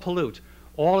 all pollute.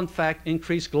 All, in fact,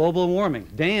 increase global warming.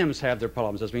 Dams have their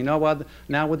problems, as we know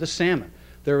now with the salmon.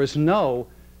 There is no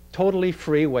totally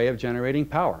free way of generating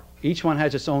power. Each one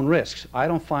has its own risks. I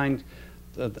don't find,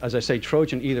 as I say,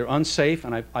 Trojan either unsafe,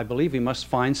 and I believe we must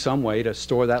find some way to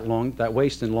store that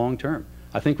waste in long term.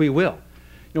 I think we will.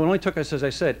 You know, it only took us, as I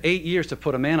said, 8 years to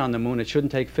put a man on the moon. It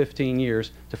shouldn't take 15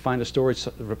 years to find a storage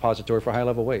repository for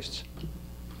high-level wastes.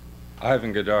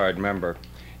 Ivan Goddard, member.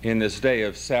 In this day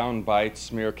of sound bites,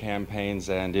 smear campaigns,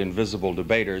 and invisible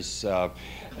debaters,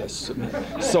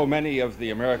 so many of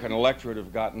the American electorate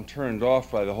have gotten turned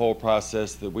off by the whole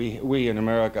process that we in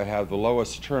America have the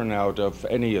lowest turnout of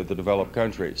any of the developed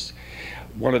countries.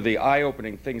 One of the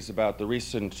eye-opening things about the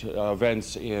recent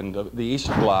events in the East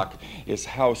Bloc is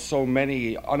how so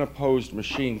many unopposed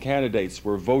machine candidates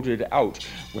were voted out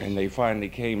when they finally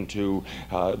came to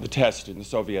the test in the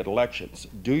Soviet elections.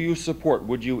 Do you support,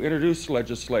 would you introduce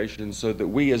legislation so that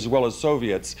we, as well as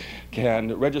Soviets,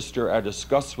 can register our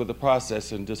disgust with the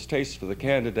process and distaste for the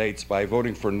candidates by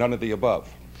voting for none of the above?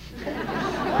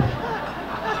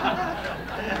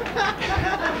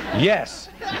 Yes.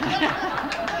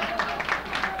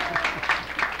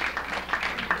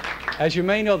 As you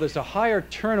may know, there's a higher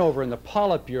turnover in the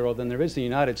Politburo than there is in the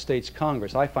United States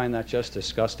Congress. I find that just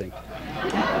disgusting.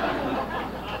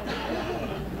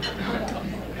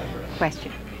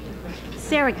 Question.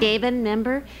 Sarah Gabin,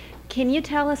 member. Can you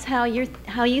tell us how you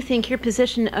think your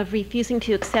position of refusing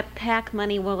to accept PAC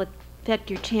money will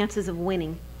affect your chances of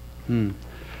winning?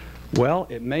 Well,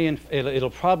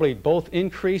 it'll probably both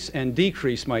increase and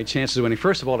decrease my chances of winning.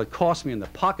 First of all, it costs me in the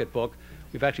pocketbook.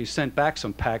 We've actually sent back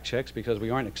some PAC checks because we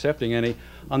aren't accepting any.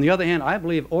 On the other hand, I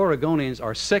believe Oregonians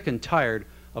are sick and tired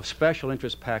of special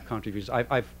interest PAC contributions.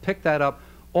 I've picked that up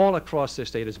all across this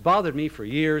state. It's bothered me for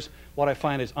years. What I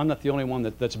find is I'm not the only one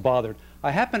that's bothered.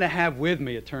 I happen to have with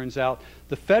me, it turns out,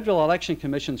 the Federal Election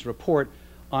Commission's report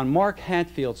on Mark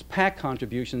Hatfield's PAC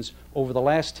contributions over the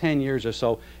last 10 years or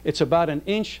so. It's about an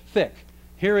inch thick.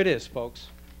 Here it is, folks.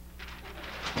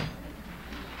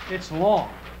 It's long.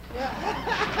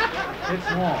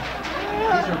 It's long.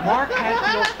 These are Mark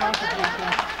Hatfield's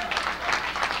contributions.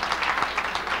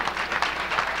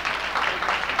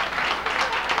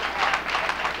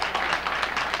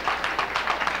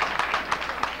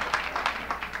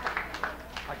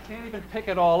 can't even pick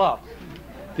it all up.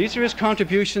 These are his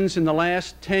contributions in the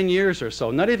last 10 years or so,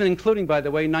 not even including, by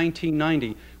the way,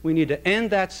 1990. We need to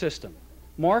end that system.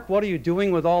 Mark, what are you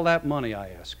doing with all that money, I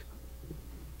ask?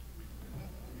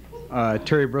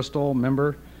 Terry Bristol,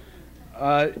 member.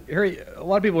 Harry, a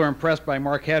lot of people are impressed by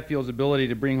Mark Hatfield's ability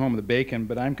to bring home the bacon,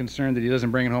 but I'm concerned that he doesn't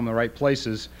bring it home the right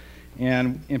places.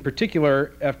 And in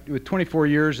particular, with 24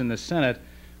 years in the Senate,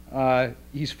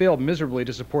 he's failed miserably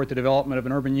to support the development of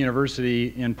an urban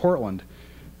university in Portland.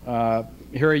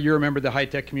 Harry, you're a member of the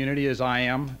high-tech community, as I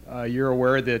am. You're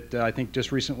aware that I think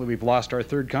just recently we've lost our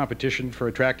third competition for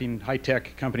attracting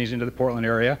high-tech companies into the Portland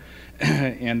area,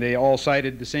 and they all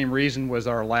cited the same reason, was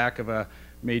our lack of a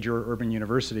major urban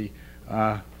university.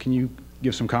 Can you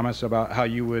give some comments about how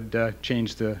you would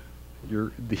change the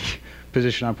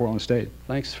position on Portland State?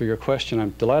 Thanks for your question.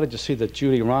 I'm delighted to see that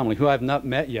Judy Romley, who I've not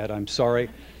met yet, I'm sorry,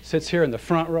 sits here in the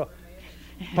front row.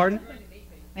 Pardon?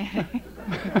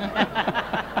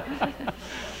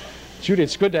 Judy,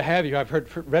 it's good to have you. I've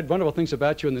read wonderful things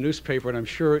about you in the newspaper, and I'm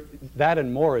sure that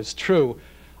and more is true.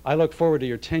 I look forward to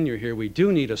your tenure here. We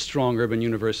do need a strong urban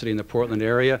university in the Portland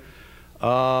area,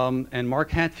 and Mark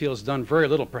Hatfield's done very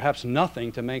little, perhaps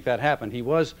nothing, to make that happen. He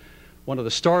was one of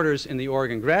the starters in the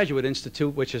Oregon Graduate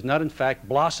Institute, which has not, in fact,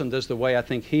 blossomed as the way I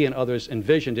think he and others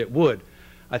envisioned it would.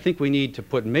 I think we need to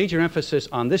put major emphasis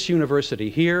on this university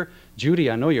here. Judy,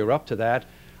 I know you're up to that.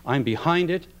 I'm behind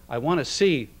it. I want to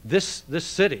see this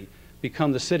city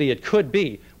become the city it could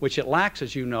be, which it lacks,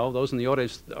 as you know. Those in the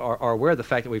audience are aware of the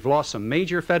fact that we've lost some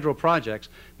major federal projects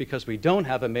because we don't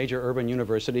have a major urban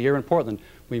university here in Portland.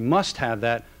 We must have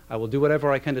that. I will do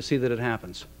whatever I can to see that it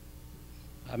happens.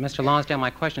 Mr. Lonsdale, my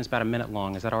question is about a minute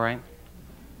long. Is that all right?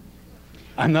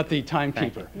 I'm not the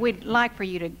timekeeper. We'd like for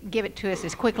you to give it to us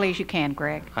as quickly as you can,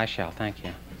 Greg. I shall. Thank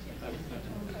you.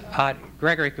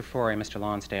 Gregory Kufori, Mr.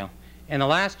 Lonsdale. In the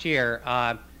last year,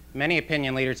 many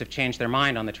opinion leaders have changed their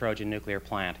mind on the Trojan nuclear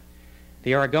plant.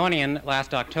 The Oregonian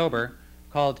last October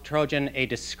called Trojan a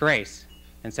disgrace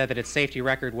and said that its safety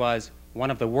record was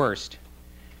one of the worst.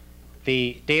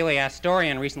 The Daily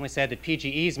Astorian recently said that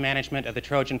PGE's management of the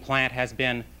Trojan plant has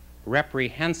been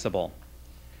reprehensible.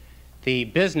 The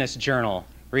Business Journal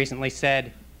recently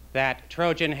said that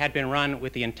Trojan had been run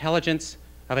with the intelligence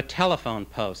of a telephone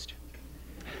post.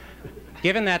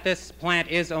 Given that this plant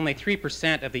is only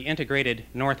 3% of the integrated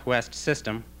Northwest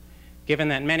system, given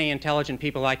that many intelligent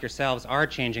people like yourselves are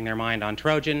changing their mind on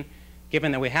Trojan,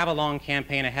 given that we have a long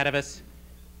campaign ahead of us,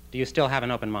 do you still have an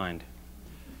open mind?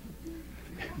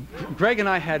 Greg and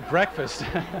I had breakfast.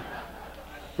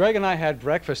 Greg and I had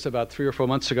breakfast about 3 or 4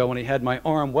 months ago when he had my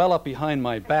arm well up behind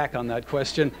my back on that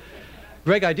question.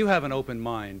 Greg, I do have an open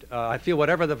mind. I feel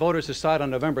whatever the voters decide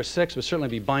on November 6th will certainly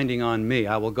be binding on me.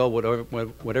 I will go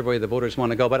whatever way the voters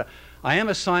want to go. But I am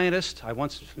a scientist. I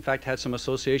once, in fact, had some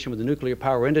association with the nuclear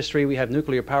power industry. We have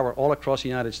nuclear power all across the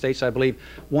United States. I believe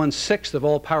 1/6 of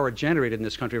all power generated in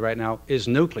this country right now is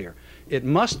nuclear. It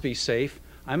must be safe.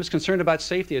 I'm as concerned about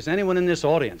safety as anyone in this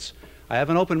audience. I have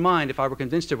an open mind. If I were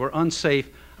convinced it were unsafe,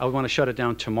 I would want to shut it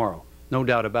down tomorrow. No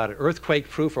doubt about it.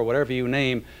 Earthquake-proof or whatever you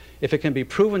name. If it can be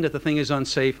proven that the thing is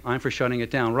unsafe, I'm for shutting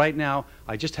it down. Right now,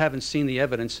 I just haven't seen the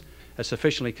evidence as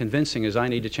sufficiently convincing as I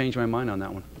need to change my mind on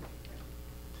that one.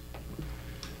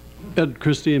 Ed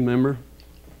Christie, member.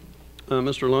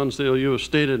 Mr. Lonsdale, you have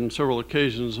stated on several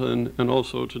occasions and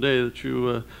also today that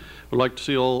you would like to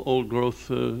see all old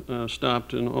growth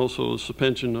stopped and also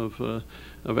suspension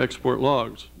of export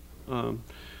logs.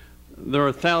 There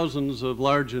are thousands of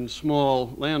large and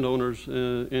small landowners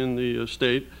in the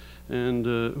state and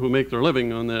who make their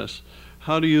living on this.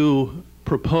 How do you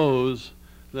propose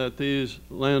that these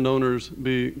landowners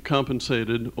be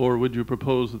compensated, or would you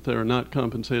propose that they are not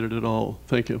compensated at all?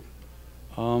 Thank you.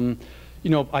 You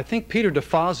know, I think Peter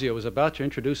DeFazio is about to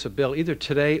introduce a bill either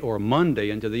today or Monday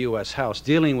into the U.S. House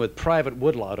dealing with private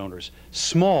woodlot owners,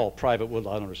 small private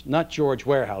woodlot owners, not George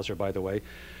Weyerhaeuser, by the way.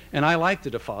 And I like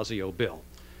the DeFazio bill.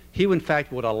 He, in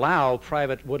fact, would allow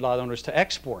private woodlot owners to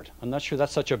export. I'm not sure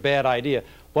that's such a bad idea.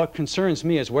 What concerns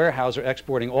me is Weyerhaeuser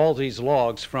exporting all these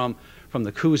logs from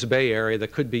the Coos Bay area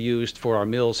that could be used for our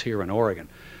mills here in Oregon.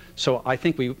 So I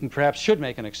think we perhaps should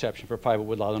make an exception for private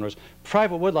woodlot owners.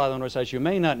 Private woodlot owners, as you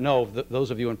may not know,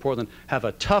 those of you in Portland, have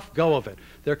a tough go of it.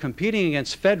 They're competing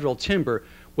against federal timber,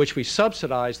 which we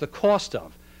subsidize the cost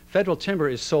of. Federal timber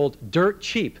is sold dirt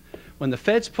cheap. When the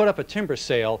feds put up a timber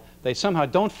sale, they somehow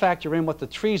don't factor in what the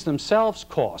trees themselves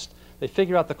cost. They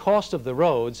figure out the cost of the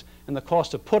roads and the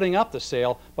cost of putting up the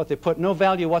sale, but they put no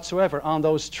value whatsoever on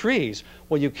those trees.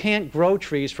 Well, you can't grow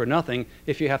trees for nothing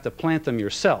if you have to plant them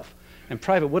yourself. and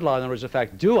private woodlot owners, in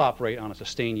fact, do operate on a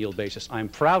sustained yield basis. I'm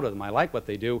proud of them. I like what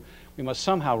they do. We must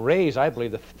somehow raise, I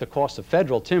believe, the cost of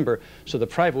federal timber so the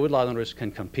private woodlot owners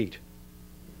can compete.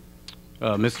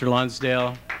 Mr.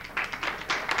 Lonsdale.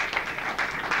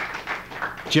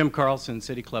 Jim Carlson,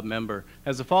 City Club member.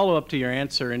 As a follow-up to your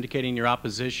answer indicating your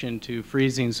opposition to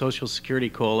freezing Social Security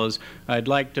COLAs, I'd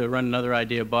like to run another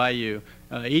idea by you.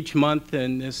 Each month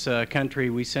in this country,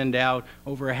 we send out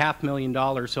over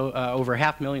over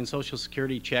 500,000 Social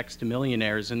Security checks to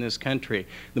millionaires in this country.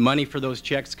 The money for those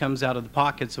checks comes out of the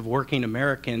pockets of working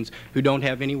Americans who don't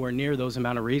have anywhere near those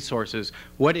amount of resources.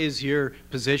 What is your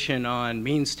position on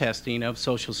means testing of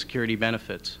Social Security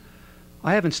benefits?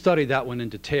 I haven't studied that one in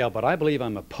detail, but I believe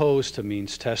I'm opposed to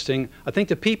means testing. I think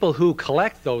the people who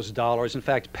collect those dollars, in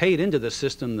fact, paid into the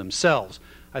system themselves.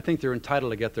 I think they're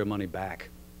entitled to get their money back.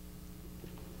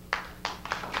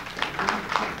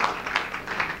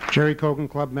 Jerry Cogan,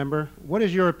 Club member. What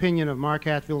is your opinion of Mark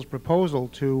Hatfield's proposal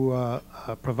to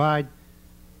provide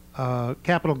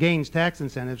capital gains tax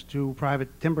incentives to private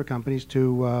timber companies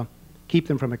to keep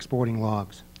them from exporting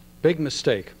logs? Big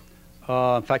mistake.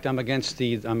 In fact, I'm against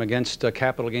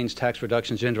capital gains tax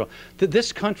reductions in general.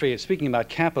 This country, speaking about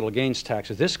capital gains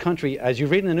taxes, this country, as you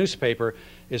read in the newspaper,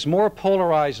 is more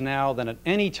polarized now than at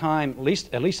any time,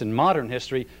 at least in modern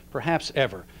history, perhaps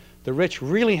ever. The rich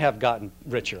really have gotten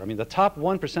richer. I mean, the top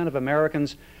 1% of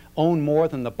Americans own more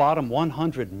than the bottom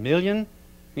 100 million. I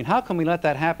mean, how can we let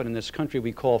that happen in this country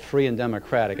we call free and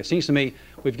democratic? It seems to me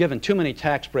we've given too many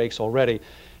tax breaks already.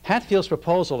 Hatfield's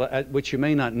proposal, which you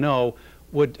may not know,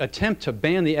 would attempt to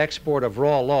ban the export of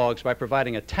raw logs by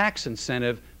providing a tax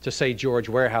incentive to, say, George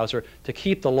Weyerhaeuser to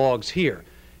keep the logs here.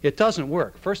 It doesn't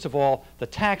work. First of all, the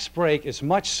tax break is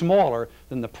much smaller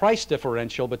than the price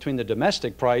differential between the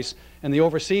domestic price and the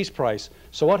overseas price.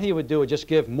 So what he would do would just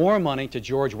give more money to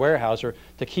George Weyerhaeuser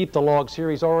to keep the logs here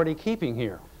he's already keeping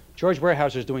here. George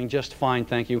Weyerhaeuser is doing just fine,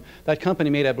 thank you. That company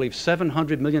made, I believe,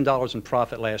 $700 million in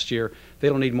profit last year. They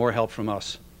don't need more help from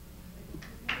us.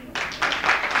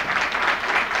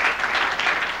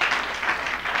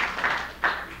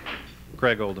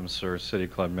 Greg Oldham, sir, City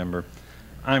Club member.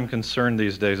 I'm concerned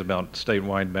these days about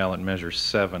statewide ballot measure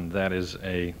 7. That is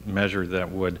a measure that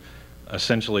would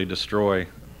essentially destroy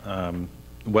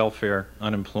welfare,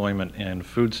 unemployment, and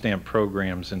food stamp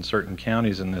programs in certain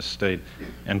counties in this state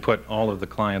and put all of the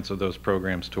clients of those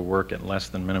programs to work at less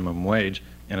than minimum wage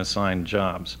in assigned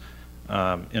jobs.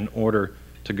 In order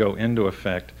to go into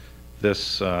effect,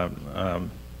 this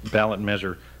ballot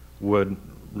measure would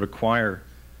require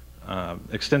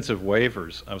extensive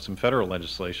waivers of some federal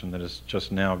legislation that is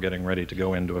just now getting ready to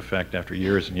go into effect after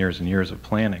years and years and years of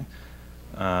planning.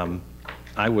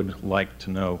 I would like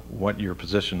to know what your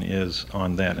position is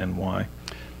on that and why.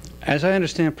 As I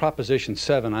understand Proposition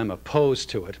 7, I'm opposed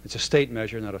to it. It's a state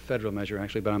measure, not a federal measure,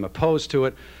 actually, but I'm opposed to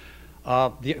it.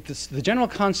 The general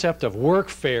concept of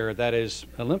workfare, that is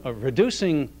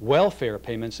reducing welfare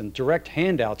payments and direct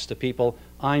handouts to people,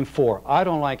 I'm for. I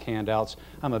don't like handouts.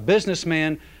 I'm a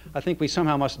businessman. I think we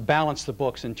somehow must balance the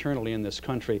books internally in this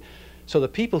country. So the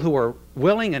people who are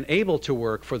willing and able to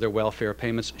work for their welfare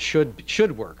payments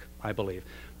should work, I believe.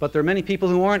 But there are many people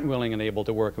who aren't willing and able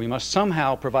to work. We must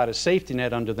somehow provide a safety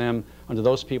net under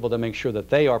those people to make sure that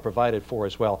they are provided for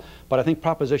as well. But I think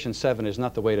Proposition 7 is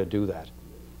not the way to do that.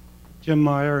 Jim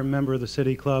Meyer, a member of the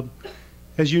City Club.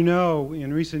 As you know,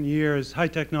 in recent years, high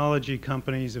technology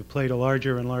companies have played a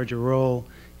larger and larger role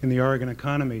in the Oregon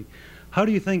economy. How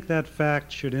do you think that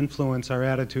fact should influence our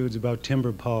attitudes about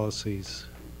timber policies?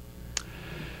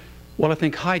 Well, I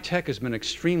think high tech has been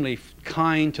extremely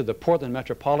kind to the Portland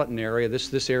metropolitan area.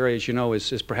 This area, as you know,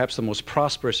 is perhaps the most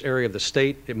prosperous area of the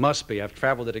state. It must be. I've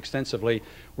traveled it extensively.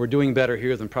 We're doing better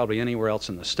here than probably anywhere else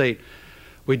in the state.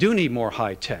 We do need more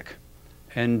high tech.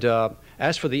 And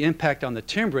as for the impact on the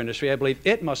timber industry, I believe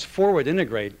it must forward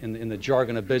integrate in the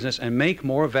jargon of business and make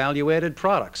more value-added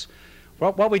products.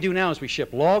 What we do now is we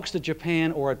ship logs to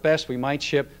Japan, or at best we might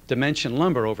ship dimension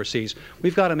lumber overseas.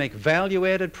 We've got to make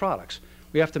value-added products.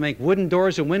 We have to make wooden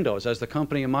doors and windows, as the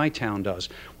company in my town does.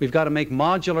 We've got to make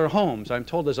modular homes. I'm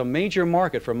told there's a major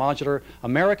market for modular,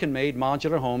 American-made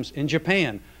modular homes in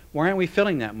Japan. Why aren't we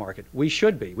filling that market? We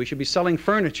should be. We should be selling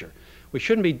furniture. We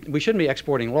shouldn't be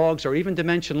exporting logs or even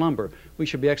dimension lumber. We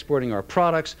should be exporting our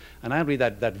products, and I believe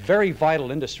that very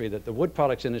vital industry, that the wood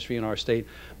products industry in our state,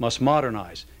 must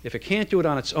modernize. If it can't do it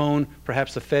on its own,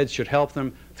 perhaps the feds should help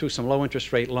them through some low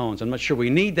interest rate loans. I'm not sure we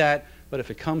need that, but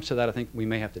if it comes to that, I think we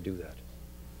may have to do that.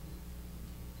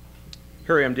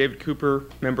 Harry, I'm David Cooper,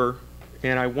 member,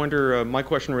 and I wonder, my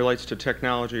question relates to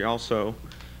technology also.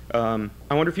 I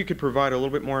wonder if you could provide a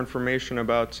little bit more information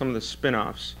about some of the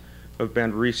spin-offs. of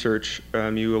Bend Research.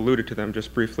 You alluded to them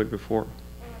just briefly before.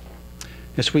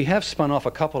 Yes, we have spun off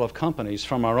a couple of companies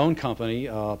from our own company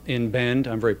in Bend.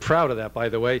 I'm very proud of that, by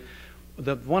the way.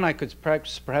 The one I could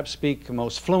perhaps speak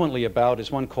most fluently about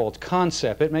is one called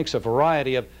Concept. It makes a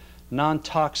variety of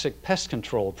non-toxic pest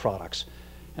control products.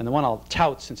 And the one I'll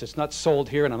tout, since it's not sold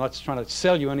here and I'm not trying to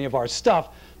sell you any of our stuff,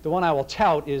 the one I will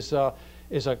tout is a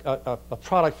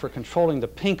product for controlling the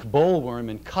pink bollworm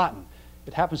in cotton.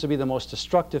 It happens to be the most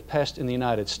destructive pest in the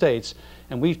United States.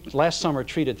 And we last summer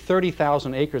treated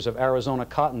 30,000 acres of Arizona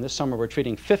cotton. This summer we're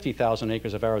treating 50,000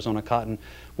 acres of Arizona cotton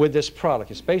with this product.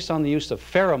 It's based on the use of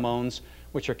pheromones,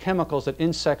 which are chemicals that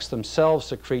insects themselves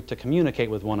secrete to communicate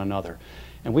with one another.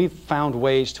 And we've found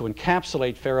ways to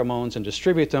encapsulate pheromones and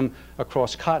distribute them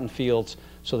across cotton fields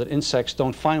so that insects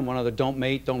don't find one another, don't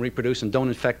mate, don't reproduce, and don't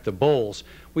infect the bolls.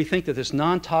 We think that this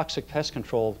non-toxic pest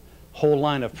control whole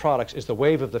line of products is the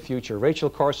wave of the future. Rachel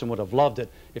Carson would have loved it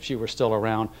if she were still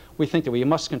around. We think that we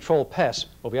must control pests,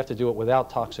 but we have to do it without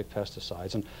toxic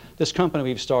pesticides. And this company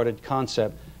we've started,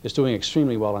 Concept, is doing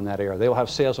extremely well in that area. They will have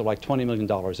sales of like $20 million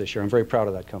this year. I'm very proud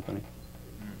of that company.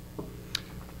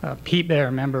 Pete Bear,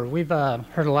 member. We've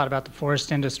heard a lot about the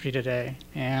forest industry today,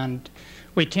 and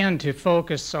we tend to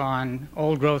focus on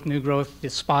old growth, new growth, the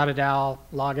spotted owl,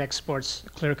 log exports,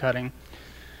 clear cutting.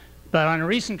 But on a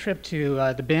recent trip to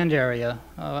the Bend area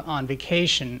on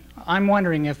vacation, I'm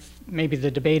wondering if maybe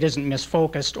the debate isn't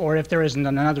misfocused or if there isn't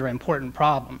another important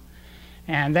problem.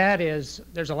 And that is,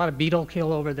 there's a lot of beetle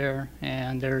kill over there,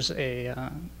 and there's a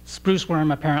spruce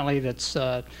worm apparently that's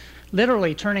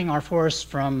literally turning our forests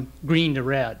from green to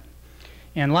red.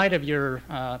 In light of your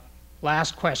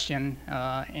last question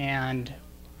and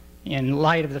in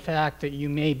light of the fact that you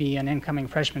may be an incoming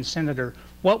freshman senator,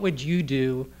 what would you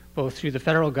do both through the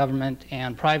federal government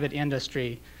and private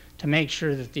industry to make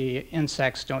sure that the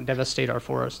insects don't devastate our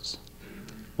forests?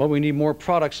 Well, we need more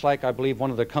products like I believe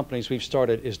one of the companies we've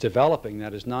started is developing,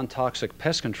 that is non-toxic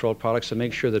pest control products to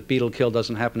make sure that beetle kill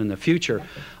doesn't happen in the future.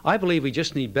 I believe we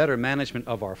just need better management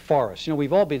of our forests. You know,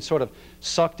 we've all been sort of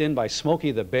sucked in by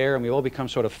Smokey the Bear, and we've all become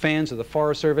sort of fans of the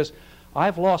Forest Service.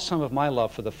 I've lost some of my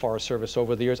love for the Forest Service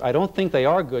over the years. I don't think they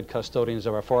are good custodians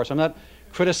of our forests. I'm not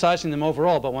criticizing them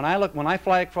overall, but when I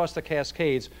fly across the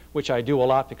Cascades, which I do a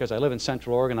lot because I live in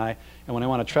Central Oregon, and when I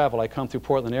want to travel, I come through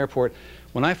Portland Airport.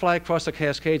 When I fly across the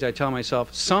Cascades, I tell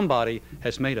myself, somebody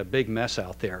has made a big mess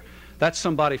out there. That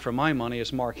somebody, for my money,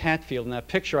 is Mark Hatfield, and that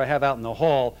picture I have out in the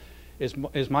hall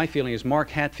is my feeling is Mark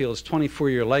Hatfield's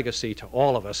 24-year legacy to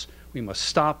all of us. We must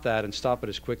stop that and stop it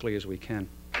as quickly as we can.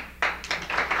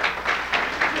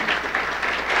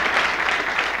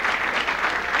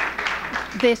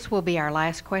 This will be our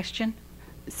last question.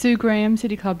 Sue Graham,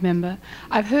 City Club member.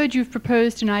 I've heard you've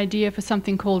proposed an idea for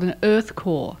something called an Earth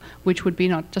Corps, which would be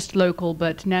not just local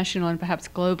but national and perhaps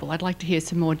global. I'd like to hear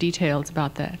some more details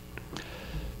about that.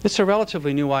 It's a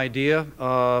relatively new idea.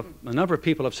 A number of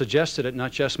people have suggested it,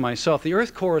 not just myself. The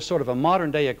Earth Corps is sort of a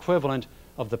modern-day equivalent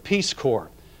of the Peace Corps.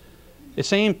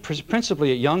 It's aimed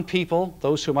principally at young people,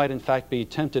 those who might in fact be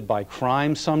tempted by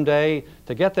crime someday,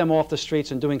 to get them off the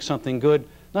streets and doing something good,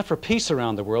 not for peace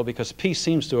around the world, because peace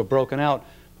seems to have broken out,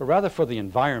 but rather for the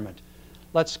environment.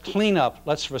 Let's clean up,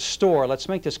 let's restore, let's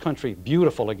make this country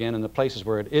beautiful again in the places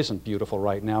where it isn't beautiful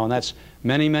right now, and that's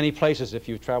many, many places if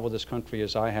you've traveled this country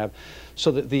as I have. So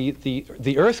that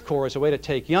the Earth Corps is a way to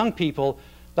take young people,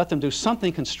 let them do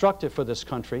something constructive for this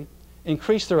country,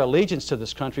 increase their allegiance to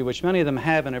this country, which many of them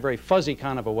have in a very fuzzy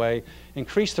kind of a way,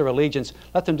 increase their allegiance,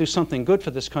 let them do something good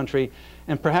for this country,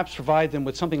 and perhaps provide them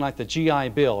with something like the GI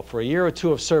Bill. For a year or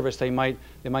two of service, they might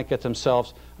get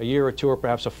themselves a year or two or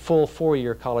perhaps a full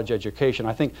 4-year college education.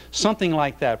 I think something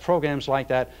like that, programs like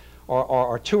that,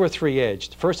 are 2 or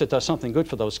 3-edged. First, it does something good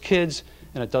for those kids,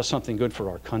 and it does something good for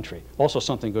our country. Also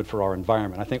something good for our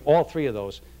environment. I think all 3 of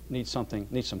those need some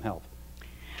help.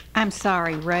 I'm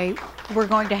sorry, Ray. We're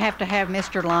going to have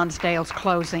Mr. Lonsdale's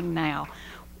closing now.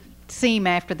 See him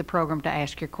after the program to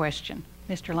ask your question.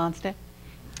 Mr. Lonsdale.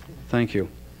 Thank you.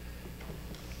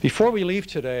 Before we leave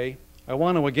today, I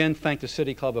want to again thank the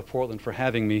City Club of Portland for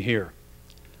having me here.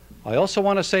 I also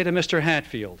want to say to Mr.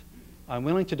 Hatfield, I'm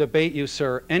willing to debate you,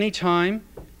 sir, anytime,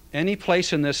 any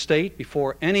place in this state,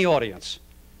 before any audience.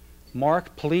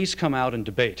 Mark, please come out and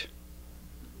debate.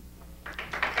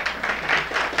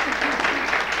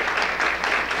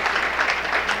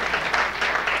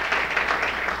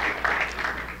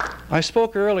 I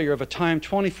spoke earlier of a time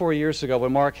 24 years ago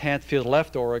when Mark Hatfield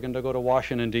left Oregon to go to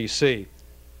Washington, D.C.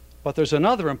 But there's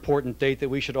another important date that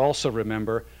we should also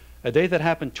remember, a day that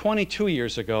happened 22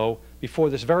 years ago before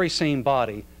this very same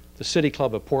body, the City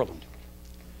Club of Portland.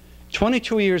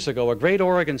 22 years ago, a great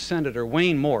Oregon senator,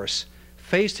 Wayne Morse,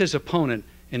 faced his opponent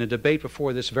in a debate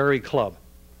before this very club.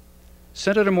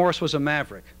 Senator Morse was a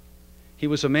maverick. He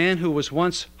was a man who was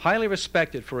once highly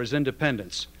respected for his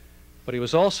independence, but he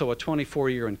was also a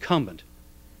 24-year incumbent.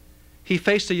 He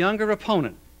faced a younger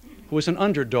opponent who was an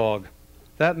underdog.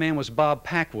 That man was Bob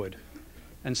Packwood,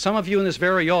 and some of you in this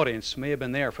very audience may have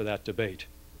been there for that debate.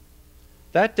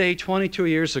 That day, 22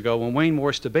 years ago, when Wayne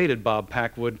Morse debated Bob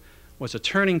Packwood, was a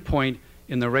turning point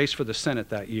in the race for the Senate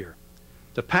that year.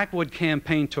 The Packwood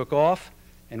campaign took off,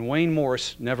 and Wayne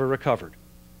Morse never recovered.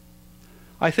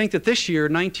 I think that this year,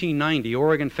 1990,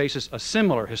 Oregon faces a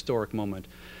similar historic moment.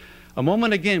 A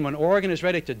moment again when Oregon is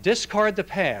ready to discard the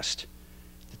past,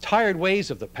 the tired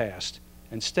ways of the past,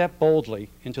 and step boldly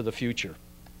into the future.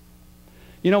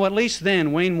 You know, at least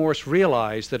then, Wayne Morse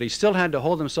realized that he still had to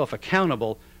hold himself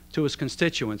accountable to his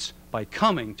constituents by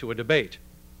coming to a debate.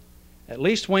 At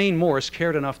least Wayne Morse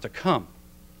cared enough to come.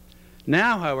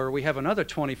 Now, however, we have another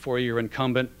 24-year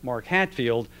incumbent, Mark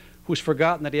Hatfield, who's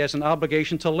forgotten that he has an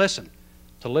obligation to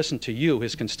listen to you,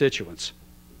 his constituents.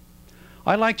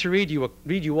 I'd like to read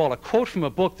you all a quote from a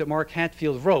book that Mark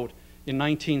Hatfield wrote in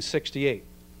 1968,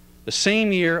 the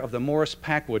same year of the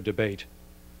Morse-Packwood debate.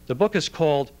 The book is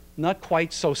called Not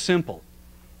Quite So Simple,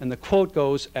 and the quote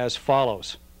goes as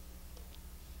follows.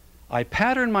 I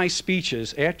pattern my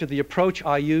speeches after the approach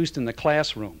I used in the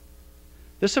classroom.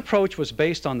 This approach was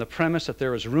based on the premise that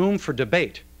there is room for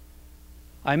debate.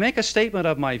 I make a statement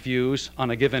of my views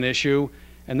on a given issue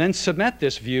and then submit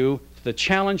this view to the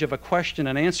challenge of a question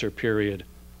and answer period.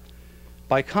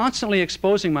 By constantly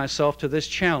exposing myself to this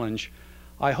challenge,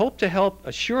 I hope to help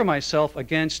assure myself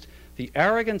against the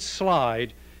arrogant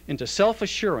slide into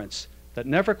self-assurance that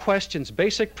never questions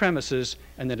basic premises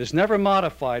and that is never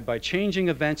modified by changing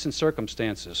events and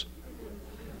circumstances.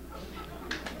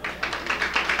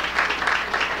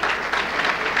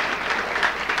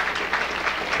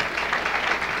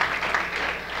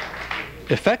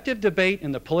 Effective debate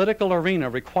in the political arena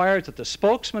requires that the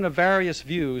spokesmen of various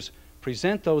views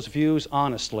present those views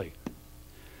honestly.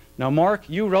 Now, Mark,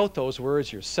 you wrote those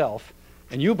words yourself,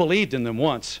 and you believed in them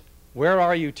once. Where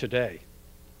are you today?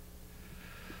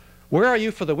 Where are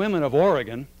you for the women of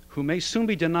Oregon who may soon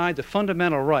be denied the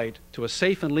fundamental right to a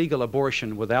safe and legal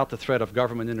abortion without the threat of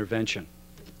government intervention?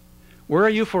 Where are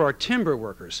you for our timber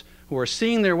workers who are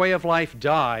seeing their way of life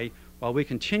die while we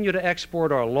continue to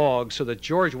export our logs so that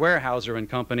George Weyerhaeuser and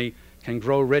Company can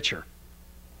grow richer?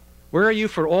 Where are you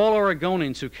for all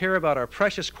Oregonians who care about our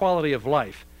precious quality of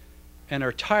life and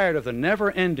are tired of the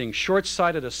never-ending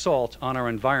short-sighted assault on our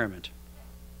environment?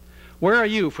 Where are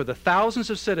you for the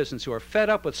thousands of citizens who are fed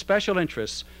up with special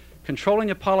interests controlling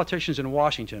the politicians in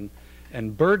Washington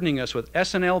and burdening us with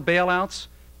S&L bailouts,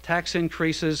 tax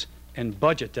increases, and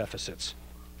budget deficits?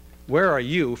 Where are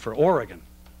you for Oregon?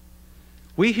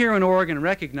 We here in Oregon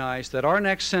recognize that our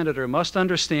next senator must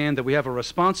understand that we have a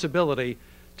responsibility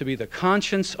to be the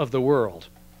conscience of the world,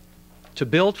 to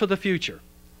build for the future,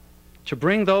 to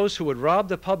bring those who would rob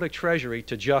the public treasury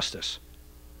to justice,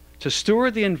 to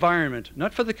steward the environment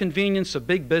not for the convenience of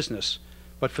big business,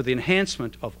 but for the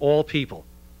enhancement of all people,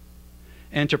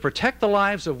 and to protect the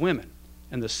lives of women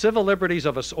and the civil liberties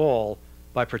of us all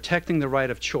by protecting the right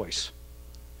of choice.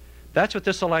 That's what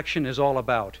this election is all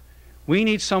about. We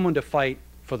need someone to fight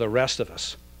for the rest of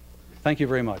us. Thank you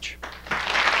very much.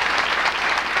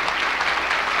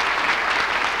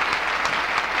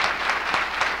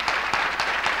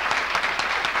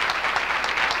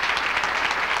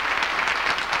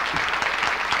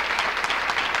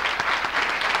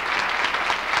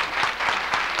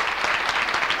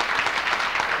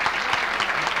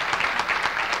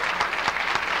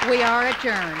 We are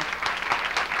adjourned.